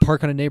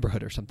park on a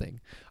neighborhood or something?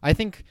 I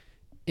think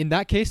in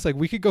that case, like,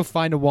 we could go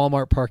find a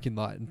Walmart parking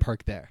lot and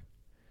park there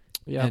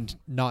and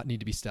not need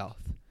to be stealth.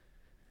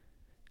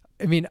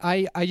 I mean,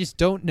 I just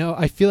don't know.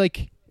 I feel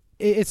like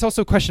it's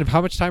also a question of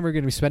how much time we're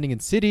going to be spending in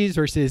cities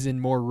versus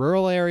in more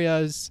rural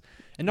areas,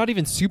 and not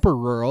even super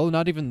rural,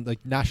 not even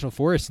like national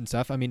forests and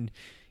stuff. I mean,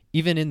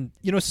 even in,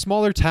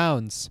 smaller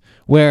towns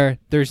where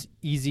there's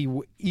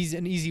an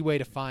easy way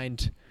to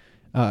find,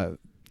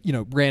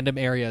 random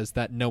areas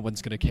that no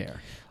one's going to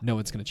care. No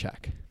one's going to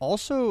check.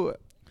 Also,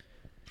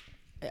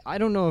 I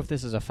don't know if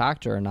this is a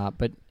factor or not,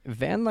 but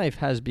van life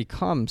has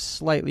become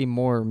slightly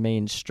more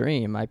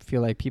mainstream. I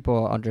feel like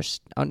people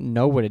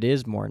know what it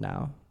is more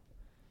now.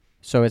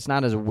 So it's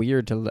not as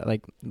weird to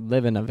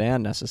live in a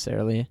van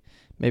necessarily.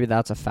 Maybe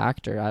that's a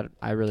factor.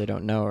 I really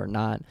don't know or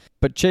not.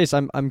 But Chase,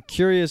 I'm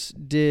curious,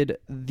 did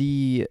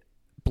the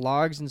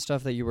blogs and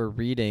stuff that you were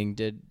reading,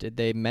 did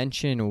they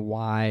mention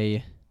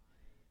why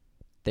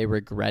they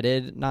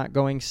regretted not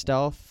going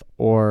stealth,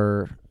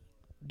 or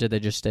did they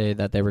just say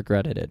that they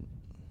regretted it?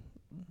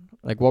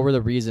 Like, what were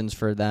the reasons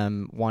for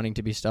them wanting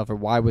to be stealth, or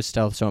why was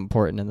stealth so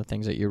important in the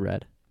things that you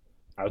read?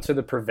 I would say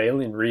the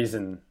prevailing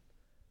reason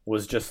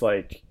was just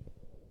like,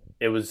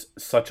 it was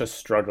such a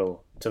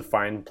struggle to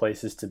find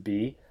places to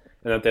be,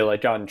 and that they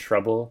got in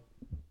trouble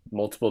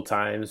multiple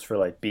times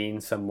for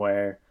being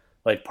somewhere,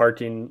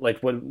 parking,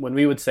 when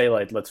we would say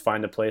let's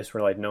find a place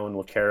where no one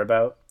will care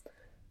about,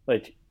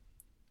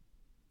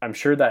 I'm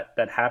sure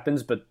that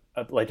happens, but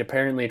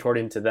apparently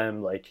according to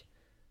them,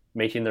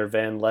 making their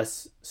van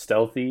less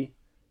stealthy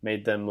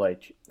made them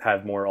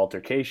have more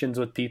altercations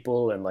with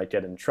people and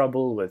get in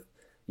trouble with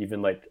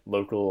even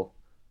local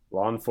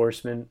law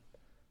enforcement.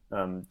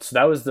 So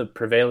that was the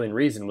prevailing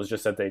reason, was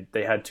just that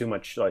they had too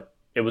much,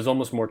 it was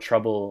almost more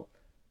trouble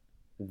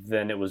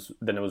than it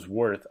was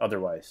worth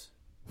otherwise.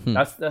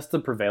 That's the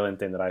prevailing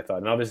thing that I thought.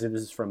 And obviously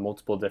this is from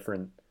multiple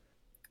different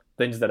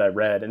things that I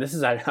read. And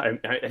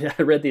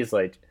I read these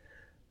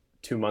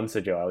 2 months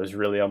ago. I was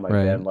really on my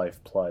van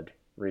life plug.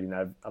 reading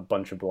a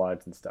bunch of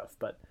blogs and stuff.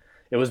 But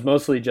it was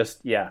mostly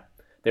just,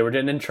 they were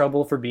getting in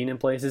trouble for being in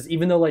places,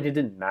 even though like it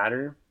didn't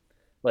matter.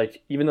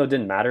 Like, even though it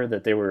didn't matter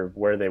that they were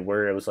where they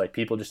were, it was like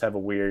people just have a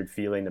weird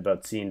feeling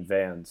about seeing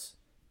vans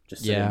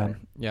just sitting there.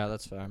 Yeah,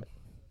 that's fair.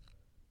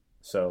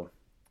 So,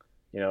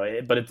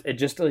 but it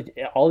just like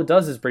all it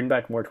does is bring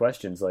back more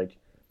questions. Like,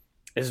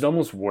 is it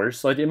almost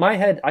worse? Like in my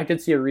head, I could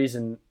see a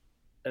reason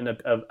and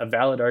a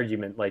valid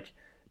argument like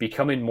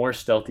becoming more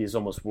stealthy is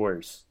almost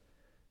worse,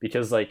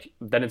 because like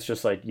then it's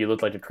just like you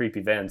look like a creepy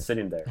van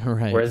sitting there.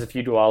 Right. Whereas if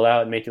you go all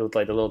out and make it look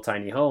like a little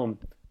tiny home,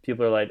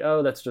 people are like,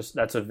 oh,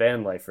 that's a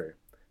van lifer.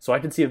 So I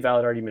can see a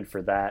valid argument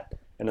for that,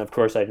 and of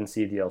course I can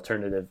see the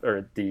alternative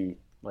or the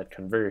like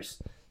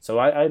converse. So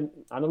I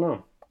don't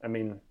know. I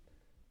mean,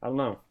 I don't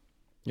know.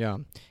 Yeah.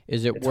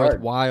 Is it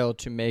worthwhile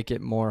to make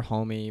it more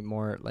homey,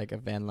 more like a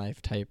van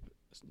life type,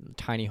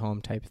 tiny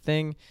home type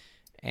thing,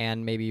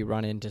 and maybe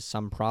run into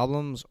some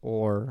problems,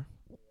 or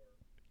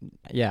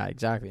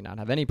not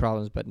have any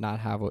problems, but not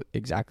have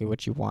exactly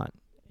what you want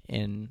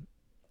in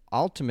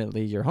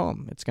ultimately your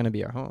home? It's going to be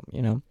your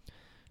home,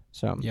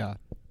 So yeah.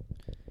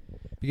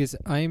 Because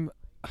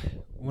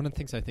one of the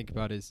things I think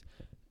about is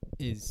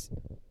it's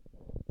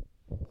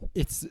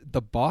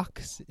the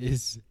box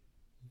is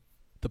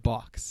the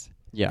box.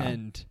 Yeah.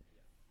 And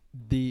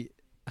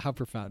how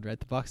profound, right?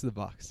 The box is the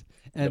box.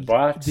 And the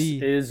box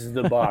is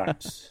the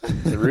box.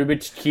 The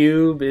Rubik's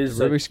Cube is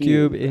the Rubik's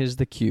Cube is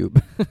the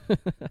cube.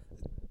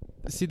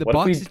 See, the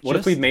box what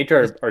if we made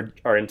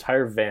our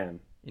entire van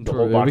into a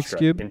Rubik's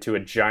Cube? Into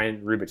a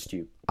giant Rubik's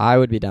Cube? I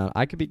would be down.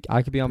 I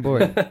could be on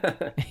board.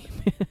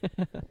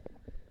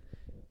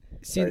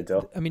 See,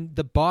 I mean,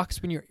 the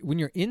box, when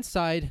you're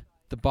inside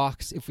the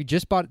box, if we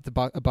just bought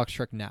a box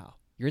truck now,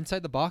 you're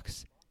inside the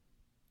box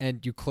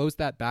and you close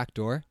that back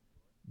door,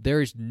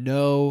 there is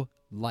no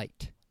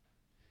light.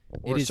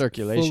 Or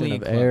circulation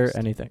of air,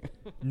 anything.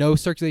 No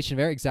circulation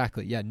of air,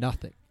 exactly. Yeah,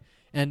 nothing.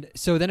 And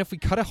so then if we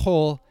cut a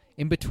hole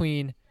in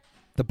between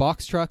the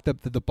box truck,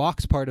 the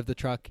box part of the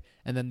truck,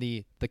 and then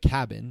the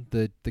cabin,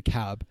 the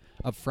cab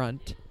up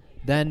front,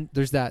 then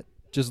there's that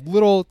just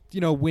little,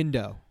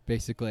 window,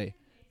 basically,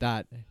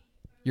 that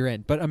you're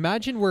in. But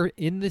imagine we're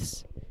in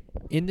this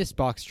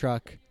box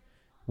truck,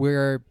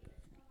 we're,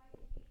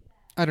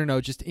 I don't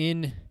know, just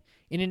in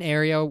an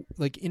area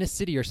like in a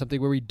city or something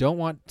where we don't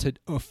want to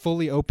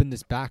fully open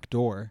this back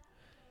door.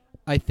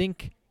 I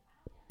think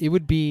it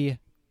would be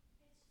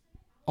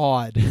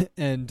odd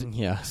and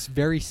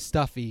very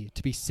stuffy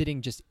to be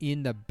sitting just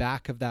in the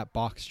back of that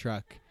box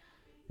truck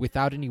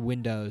without any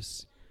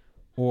windows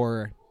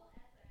or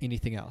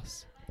anything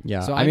else.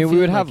 Yeah, so I mean, we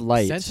would have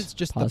lights, since it's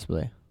just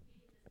possibly.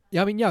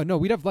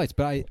 We'd have lights,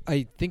 but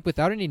I think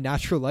without any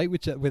natural light,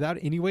 without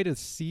any way to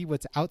see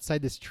what's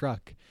outside this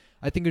truck,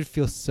 I think it would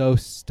feel so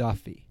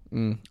stuffy.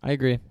 I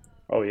agree.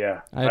 Oh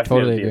yeah, I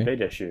totally agree. A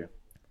big issue,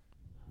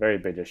 very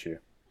big issue.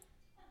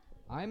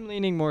 I'm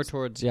leaning more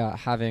towards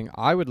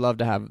I would love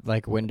to have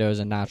like windows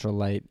and natural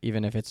light,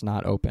 even if it's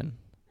not open.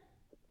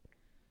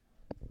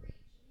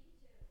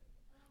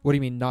 What do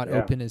you mean not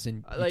open? As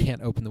in you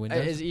can't open the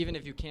windows? Even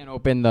if you can't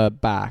open the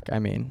back, I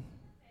mean.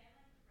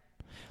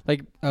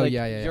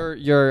 Yeah.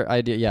 Your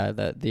idea,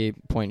 the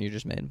point you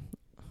just made.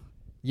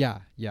 Yeah.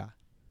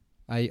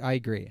 I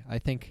agree. I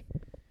think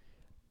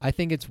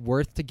it's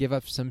worth to give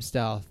up some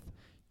stealth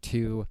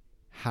to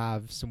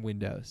have some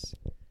windows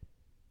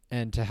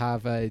and to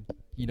have a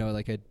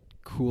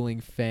cooling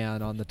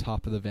fan on the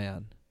top of the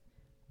van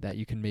that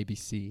you can maybe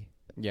see.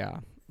 Yeah.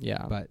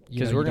 But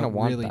because we're gonna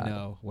really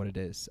know what it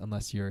is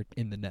unless you're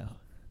in the know.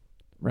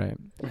 Right.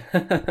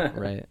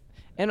 Right.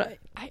 And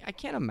I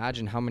can't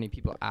imagine how many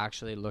people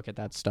actually look at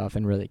that stuff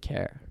and really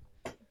care.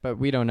 But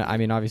we don't know. I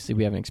mean, obviously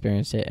we haven't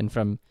experienced it, and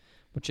from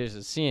what Chase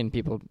is seeing,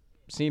 people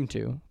seem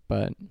to.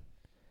 But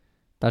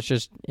that's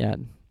just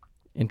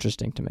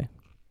interesting to me.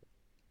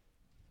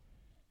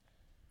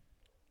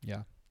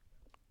 Yeah.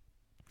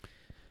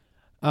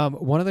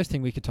 One other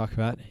thing we could talk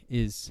about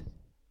is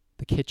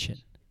the kitchen.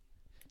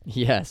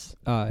 Yes.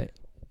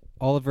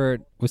 Oliver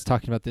was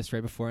talking about this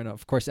right before, and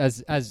of course,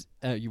 as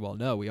you all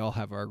know, we all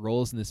have our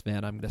roles in this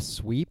van. I'm going to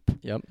sweep.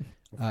 Yep.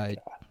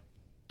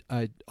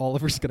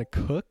 Oliver's going to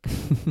cook.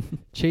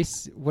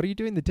 Chase, what are you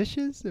doing? The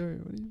dishes? Or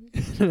what are you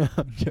doing? No,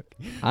 I'm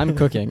joking. I'm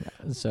cooking,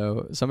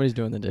 so somebody's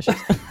doing the dishes.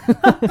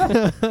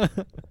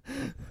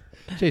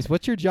 Chase,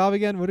 what's your job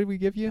again? What did we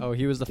give you? Oh,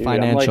 he was the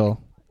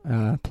financial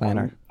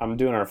planner. I'm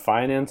doing our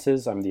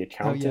finances. I'm the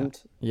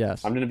accountant. Oh, yeah.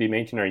 Yes. I'm going to be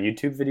making our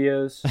YouTube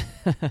videos.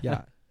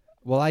 Yeah.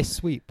 Well, I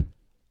sweep.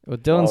 Well,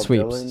 Dylan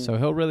sweeps, so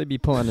he'll really be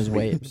pulling his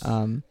weight.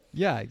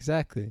 Yeah,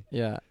 exactly.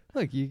 Yeah.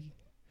 Look, you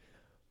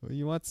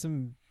want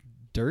some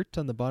dirt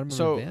on the bottom of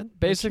a van?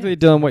 Basically,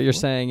 Dylan, what you're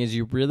saying is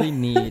you really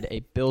need a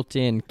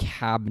built-in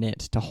cabinet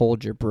to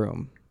hold your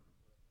broom.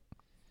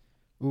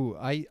 Ooh,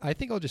 I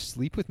think I'll just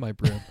sleep with my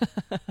broom.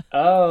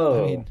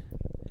 Oh. I mean,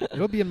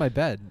 it'll be in my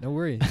bed. No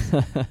worries.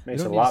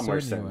 Makes a lot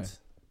more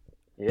sense.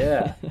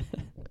 Yeah.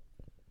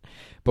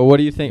 But what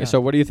do you think? Yeah.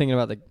 So what are you thinking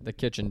about the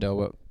kitchen,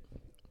 Doe?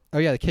 Oh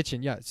yeah, the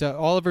kitchen. Yeah. So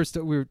Oliver's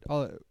we've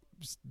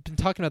been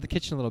talking about the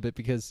kitchen a little bit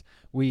because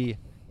we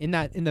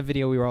in the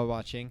video we were all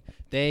watching,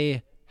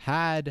 they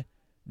had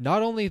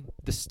not only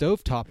the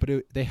stovetop,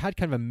 but they had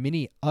kind of a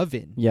mini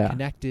oven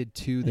connected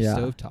to the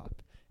stovetop.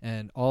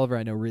 And Oliver,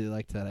 I know, really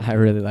liked that idea. I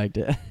really liked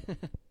it.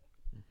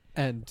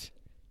 And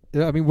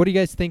I mean, what do you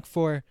guys think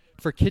for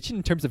kitchen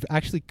in terms of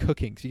actually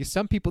cooking? Because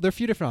some people, there are a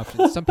few different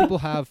options. Some people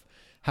have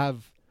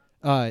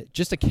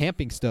just a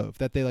camping stove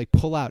that they like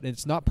pull out, and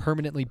it's not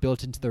permanently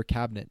built into their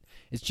cabinet.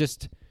 It's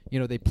just,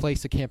 they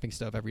place a camping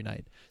stove every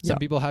night. Some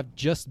people have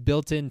just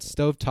built-in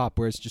stovetop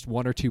where it's just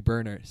 1 or 2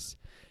 burners.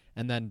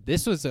 And then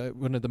this was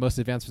one of the most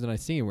advanced ones I've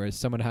seen, where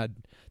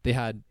they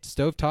had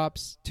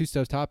stovetops, 2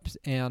 stovetops,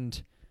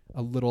 and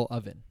a little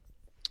oven.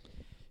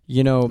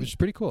 Which is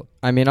pretty cool.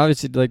 I mean,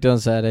 obviously, like Dylan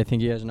said, I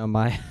think you guys know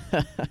my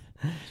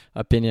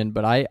opinion,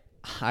 but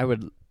I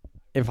would,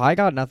 if I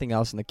got nothing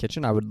else in the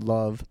kitchen, I would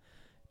love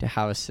to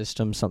have a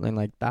system, something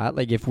like that.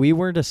 Like if we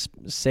were to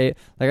say,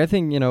 like, I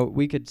think,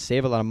 we could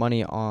save a lot of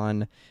money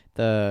on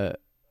the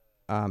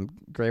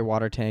gray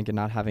water tank and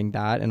not having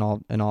that and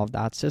all of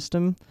that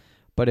system.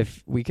 But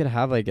if we could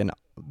have like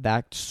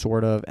that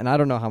sort of, and I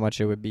don't know how much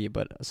it would be,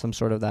 but some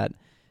sort of that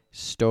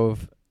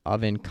stove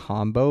oven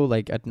combo,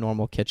 like a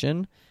normal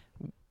kitchen,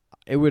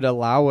 it would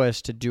allow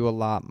us to do a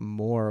lot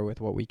more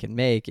with what we can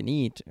make and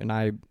eat. And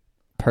I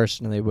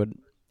personally would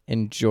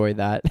enjoy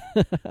that.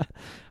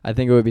 I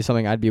think it would be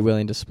something I'd be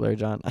willing to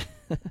splurge on.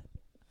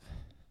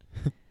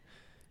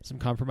 Some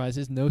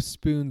compromises. No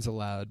spoons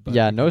allowed.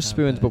 But no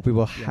spoons, but we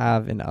will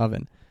have an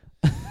oven.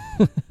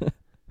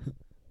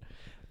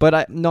 But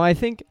I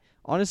think,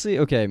 honestly,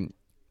 okay,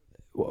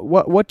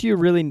 what do you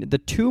really need? The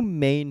 2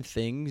 main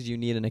things you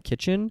need in a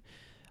kitchen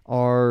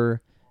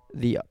are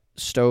the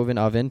stove and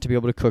oven to be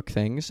able to cook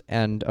things,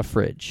 and a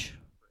fridge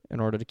in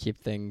order to keep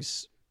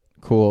things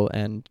cool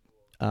and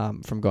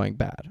from going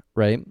bad,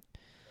 right?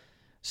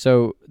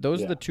 So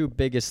those are the 2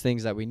 biggest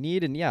things that we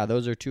need, and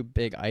those are 2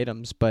 big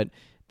items, but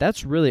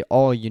that's really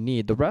all you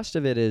need. The rest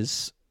of it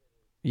is,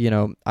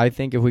 I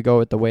think if we go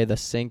with the way the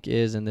sink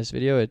is in this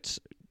video, it's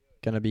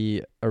going to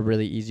be a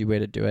really easy way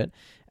to do it,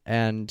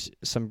 and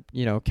some,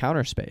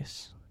 counter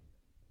space.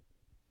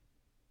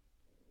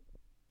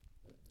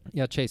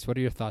 Yeah, Chase, what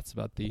are your thoughts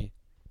about the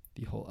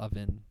whole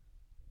oven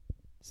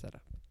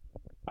setup?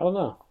 I don't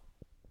know.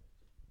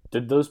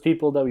 Did those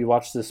people that we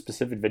watched this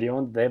specific video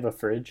on, did they have a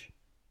fridge?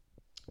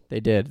 They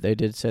did. They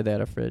did say they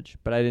had a fridge,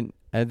 but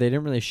they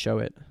didn't really show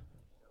it.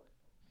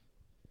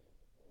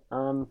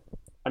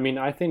 I mean,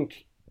 I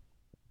think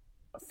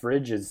a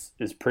fridge is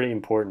pretty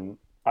important.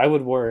 I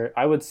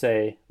would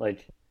say,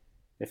 like,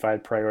 if I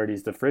had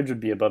priorities, the fridge would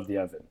be above the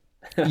oven.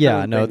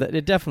 Yeah, no,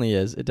 it definitely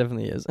is. It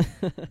definitely is.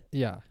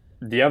 Yeah.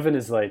 The oven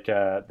is like,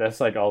 that's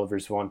like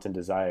Oliver's want and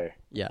desire.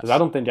 Yeah. Because I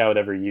don't think I would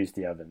ever use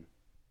the oven.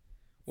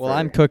 Well,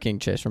 I'm cooking,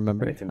 Chase,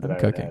 remember? I'm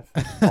cooking.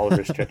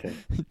 Oliver's cooking.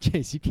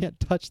 Chase, you can't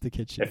touch the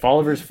kitchen. If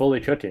Oliver's fully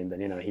cooking,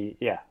 then,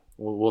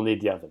 we'll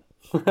need the oven.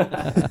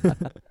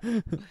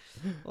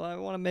 Well, I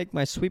want to make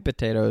my sweet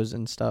potatoes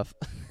and stuff.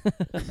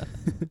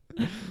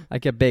 I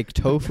could bake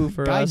tofu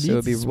for us. It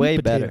would be way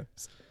better.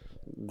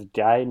 The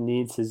guy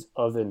needs his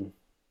oven.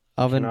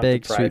 Oven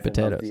baked sweet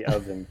potatoes. The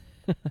oven.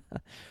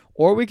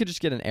 Or we could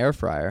just get an air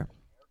fryer.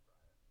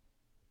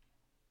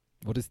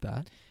 What is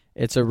that?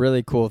 It's a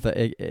really cool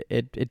thing.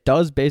 It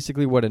does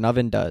basically what an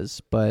oven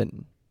does, but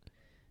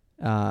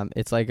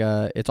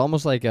it's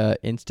almost like a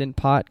Instant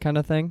Pot kind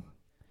of thing,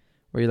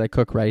 where you like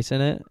cook rice in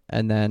it,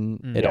 and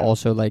then it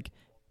also like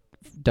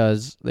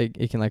does like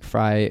it can like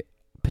fry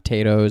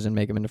potatoes and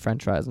make them into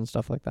French fries and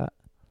stuff like that.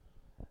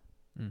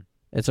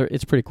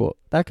 It's pretty cool.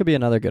 That could be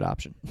another good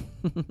option.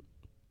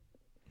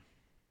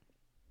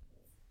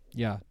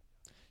 Yeah,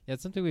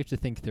 it's something we have to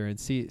think through and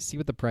see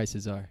what the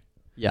prices are.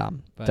 Yeah,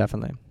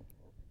 definitely.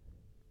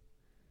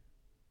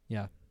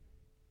 Yeah,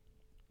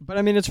 but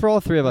I mean, it's for all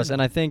 3 of us, and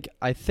I think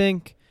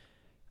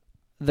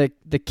the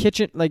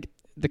kitchen, like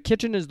the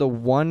kitchen, is the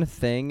one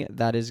thing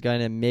that is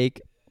going to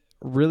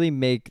really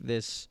make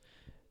this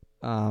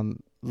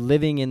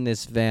living in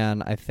this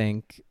van, I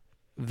think,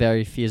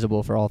 very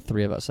feasible for all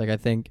 3 of us. Like, I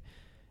think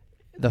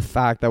the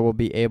fact that we'll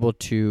be able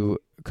to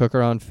cook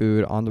our own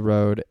food on the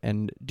road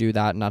and do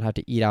that and not have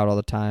to eat out all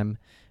the time,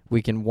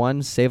 we can,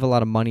 1, save a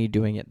lot of money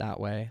doing it that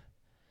way,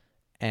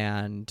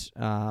 and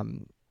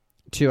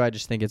 2, I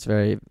just think it's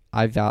very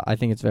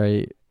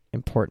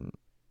important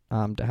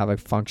to have a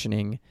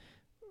functioning,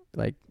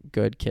 like,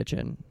 good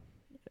kitchen,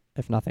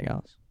 if nothing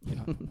else.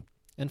 Yeah.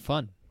 And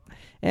fun.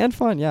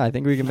 Yeah, I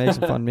think we can make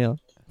some fun meals.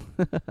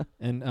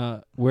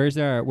 And where's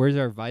our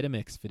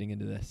Vitamix fitting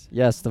into this?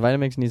 Yes, the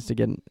Vitamix needs to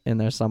get in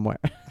there somewhere.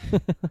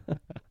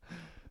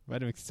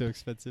 Vitamix is so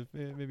expensive.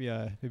 Maybe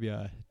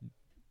a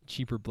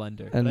cheaper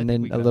blender. And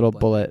then a little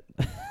bullet.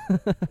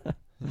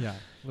 Yeah,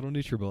 little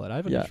NutriBullet. I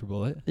have a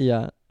NutriBullet.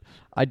 Yeah.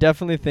 I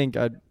definitely think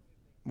I'd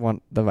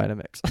want the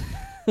Vitamix.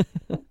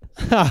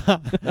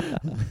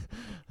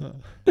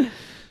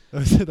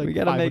 Like we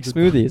gotta make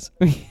smoothies.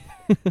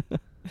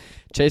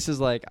 Chase is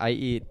like, I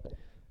eat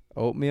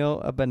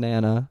oatmeal, a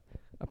banana,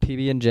 a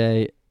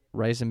PB&J,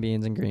 rice and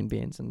beans, and green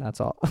beans, and that's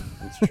all.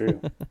 That's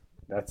true.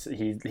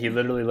 He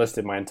literally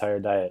listed my entire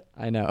diet.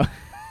 I know.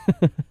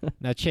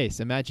 Now, Chase,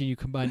 imagine you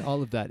combine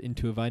all of that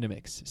into a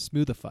Vitamix.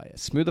 Smoothify it.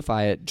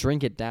 Smoothify it,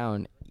 drink it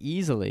down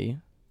easily,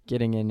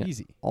 getting in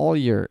Easy. all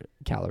your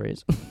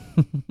calories.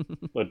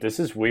 Look, this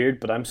is weird,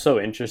 but I'm so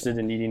interested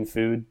in eating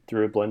food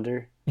through a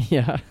blender.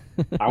 Yeah.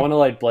 I want to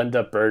like blend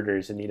up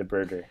burgers and eat a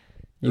burger. I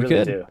You really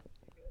could. do.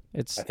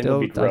 It's I think it'll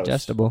still be gross.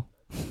 digestible.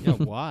 Yeah,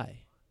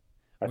 why?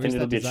 I Where's think it'll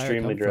that be desire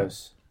extremely come from?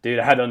 gross. Dude,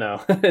 I don't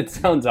know. It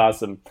sounds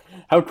awesome.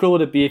 How cool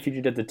would it be if you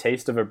could get the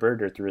taste of a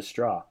burger through a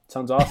straw? It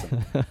sounds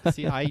awesome.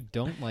 See, I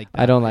don't like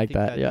that. I don't like think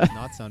that, yeah. does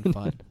not sound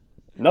fun.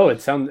 No,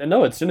 it's going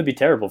to be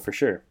terrible for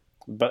sure.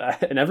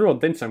 But and everyone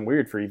thinks I'm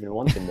weird for even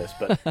wanting this,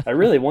 but I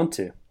really want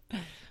to.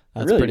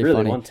 That's really, pretty really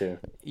funny. want to.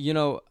 You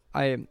know,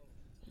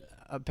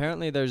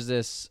 apparently there's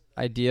this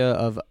idea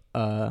of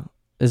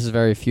this is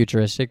very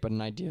futuristic, but an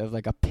idea of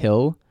like a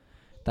pill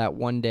that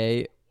one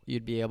day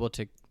you'd be able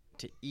to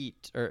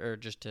eat or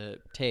just to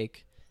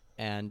take,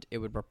 and it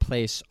would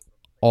replace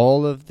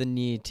all of the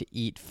need to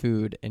eat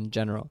food in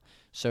general.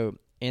 So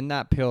in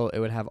that pill, it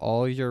would have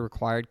all your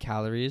required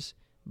calories,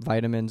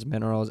 vitamins,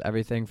 minerals,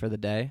 everything for the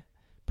day,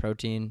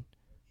 protein,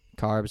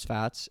 carbs,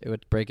 fats. It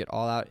would break it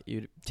all out.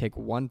 You'd take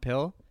one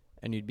pill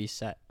and you'd be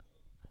set.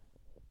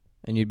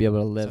 And you'd be able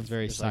to live. Sounds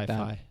very just like that.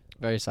 sci-fi.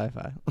 Very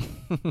sci-fi.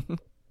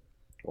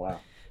 Wow.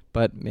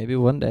 But maybe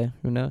one day,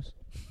 who knows?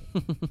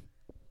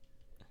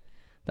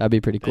 That'd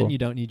be pretty cool. Then you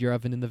don't need your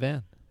oven in the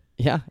van.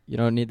 Yeah, you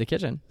don't need the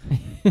kitchen.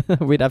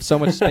 We'd have so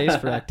much space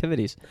for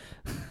activities.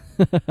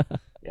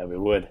 Yeah, we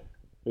would.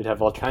 We'd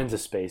have all kinds of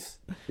space.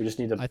 We just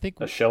need I think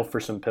a shelf for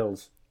some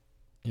pills.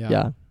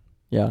 Yeah.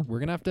 We're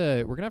gonna have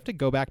to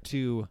go back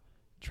to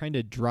trying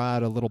to draw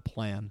out a little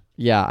plan.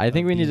 Yeah, I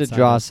think we need to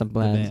draw some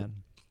plans.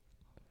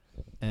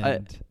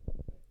 And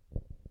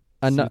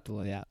Ano- see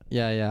what the-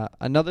 Yeah.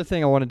 Another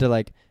thing I wanted to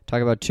like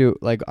talk about too,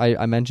 like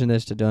I mentioned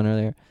this to Dylan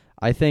earlier.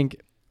 I think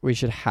we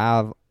should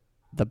have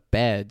the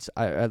beds.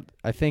 I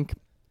think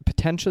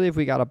potentially if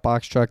we got a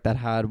box truck that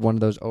had one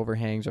of those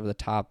overhangs over the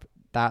top,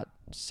 that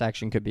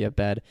section could be a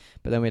bed.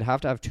 But then we'd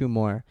have to have two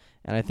more.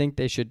 And I think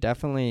they should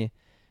definitely,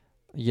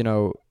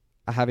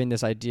 having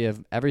this idea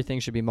of everything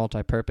should be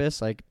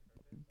multi-purpose, like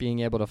being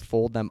able to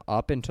fold them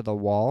up into the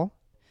wall,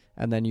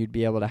 and then you'd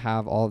be able to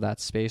have all of that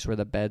space where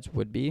the beds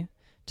would be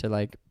to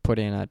like put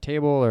in a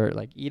table or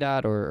like eat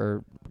at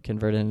or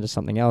convert it into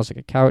something else like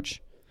a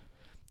couch.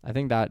 I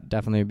think that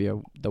definitely would be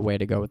the way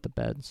to go with the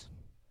beds.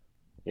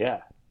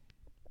 Yeah.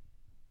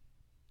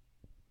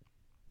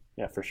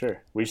 Yeah, for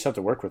sure. We just have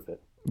to work with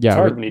it. Yeah, it's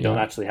hard when you don't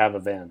actually have a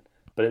van.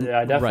 But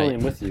I definitely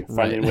am with you,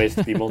 finding ways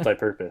to be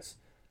multi-purpose.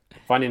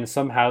 Finding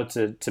somehow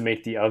to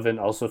make the oven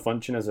also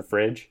function as a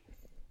fridge,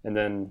 and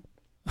then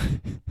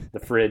the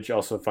fridge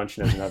also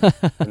function as an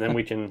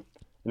oven.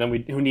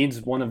 Who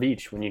needs one of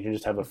each when you can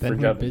just have a Then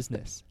fridge we're oven?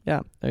 business.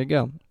 Yeah, there you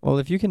go. Well,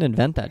 if you can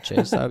invent that,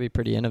 Chase, that would be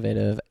pretty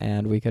innovative,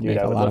 and we could Dude, make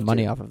I a would lot of love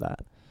money to. off of that.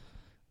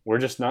 We're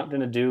just not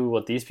going to do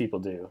what these people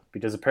do,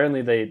 because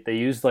apparently they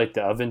use like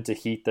the oven to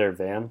heat their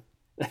van.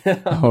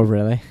 Oh,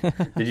 really?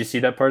 Did you see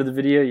that part of the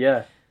video?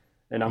 Yeah.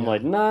 And I'm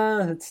like, nah,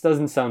 it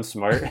doesn't sound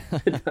smart.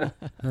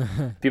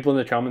 People in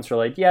the comments were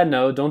like, yeah,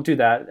 no, don't do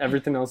that.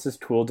 Everything else is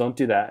cool. Don't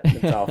do that.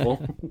 It's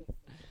awful.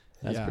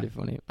 That's Yeah. pretty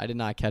funny. I did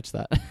not catch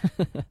that.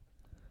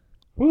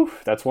 Whew,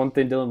 that's one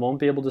thing Dylan won't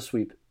be able to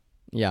sweep.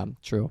 Yeah,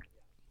 true.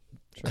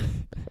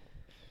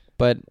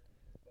 But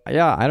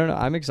yeah, I don't know.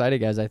 I'm excited,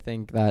 guys. I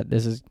think that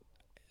this is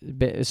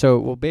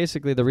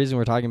basically the reason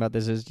we're talking about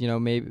this is,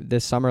 maybe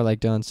this summer, like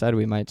Dylan said,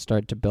 we might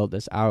start to build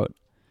this out,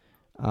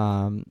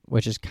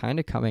 which is kind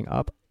of coming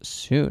up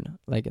soon,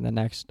 like in the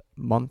next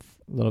month,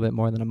 a little bit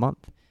more than a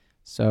month.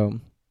 So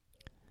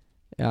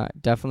yeah,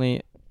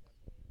 definitely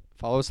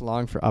follow us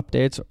along for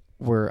updates.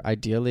 We're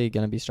ideally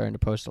going to be starting to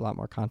post a lot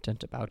more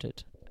content about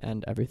it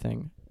and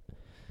everything.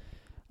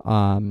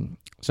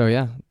 So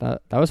yeah,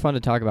 that was fun to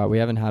talk about. We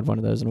haven't had one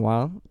of those in a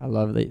while. I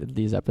love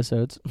these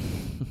episodes.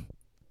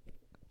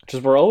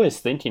 Because we're always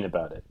thinking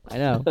about it. I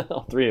know.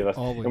 All three of us.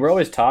 Always. And we're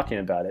always talking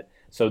about it.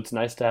 So it's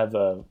nice to have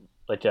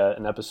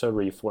an episode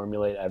where you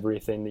formulate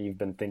everything that you've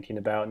been thinking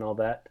about and all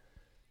that.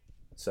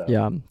 So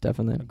Yeah,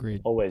 definitely.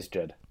 Agreed. always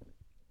good.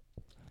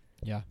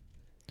 Yeah.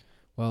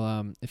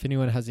 Well, if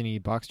anyone has any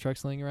box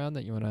trucks laying around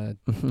that you want to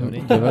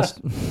donate, Give us.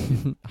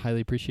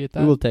 highly appreciate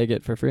that. We will take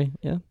it for free.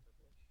 Yeah.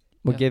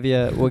 We'll give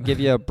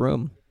you a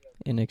broom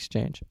in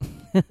exchange.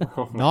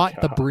 Oh my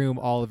Not the God. broom,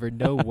 Oliver.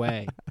 No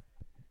way.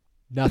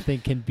 Nothing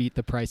can beat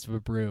the price of a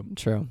broom.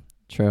 True.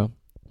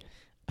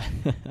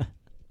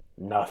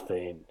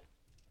 Nothing.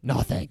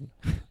 Nothing.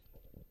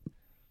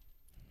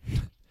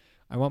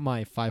 I want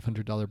my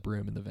 $500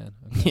 broom in the van.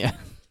 Okay. Yeah.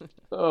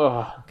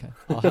 Oh. Okay.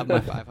 I'll have my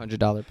 $500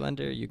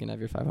 blender. You can have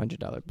your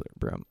 $500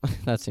 broom.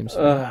 That seems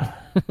fair.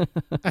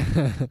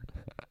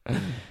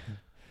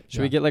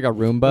 Should we get like a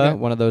Roomba, Okay.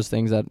 one of those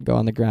things that go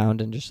on the ground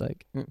and just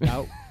like...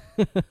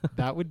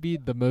 That would be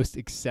the most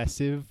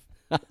excessive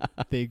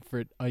thing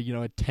for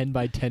a 10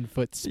 by 10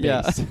 foot space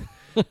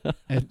Yeah.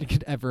 and you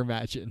could ever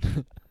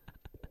imagine.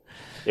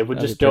 It would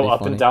That'd just be go pretty up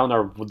funny. and down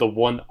the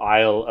one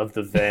aisle of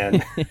the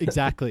van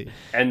Exactly.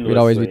 endlessly. We'd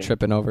always be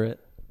tripping over it.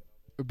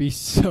 would be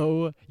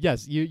so,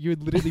 yes, you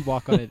would literally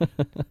walk on it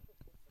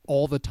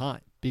all the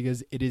time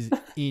because it is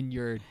in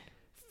your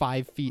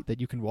 5 feet that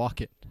you can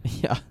walk it.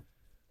 Yeah.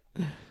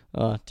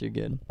 Oh, too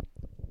good.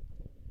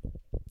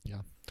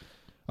 Yeah.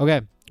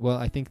 Okay. Well,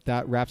 I think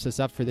that wraps us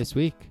up for this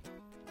week.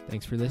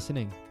 Thanks for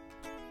listening.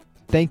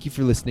 Thank you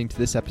for listening to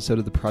this episode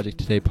of the Project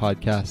Today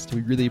podcast.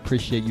 We really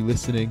appreciate you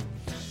listening.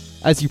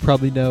 As you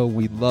probably know,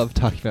 we love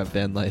talking about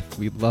van life.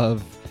 We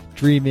love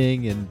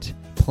dreaming and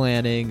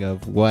planning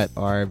of what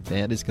our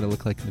van is going to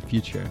look like in the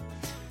future.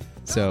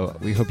 So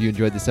we hope you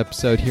enjoyed this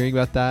episode hearing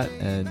about that,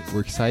 and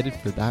we're excited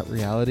for that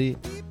reality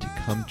to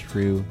come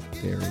true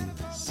very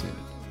soon.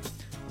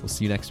 We'll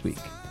see you next week.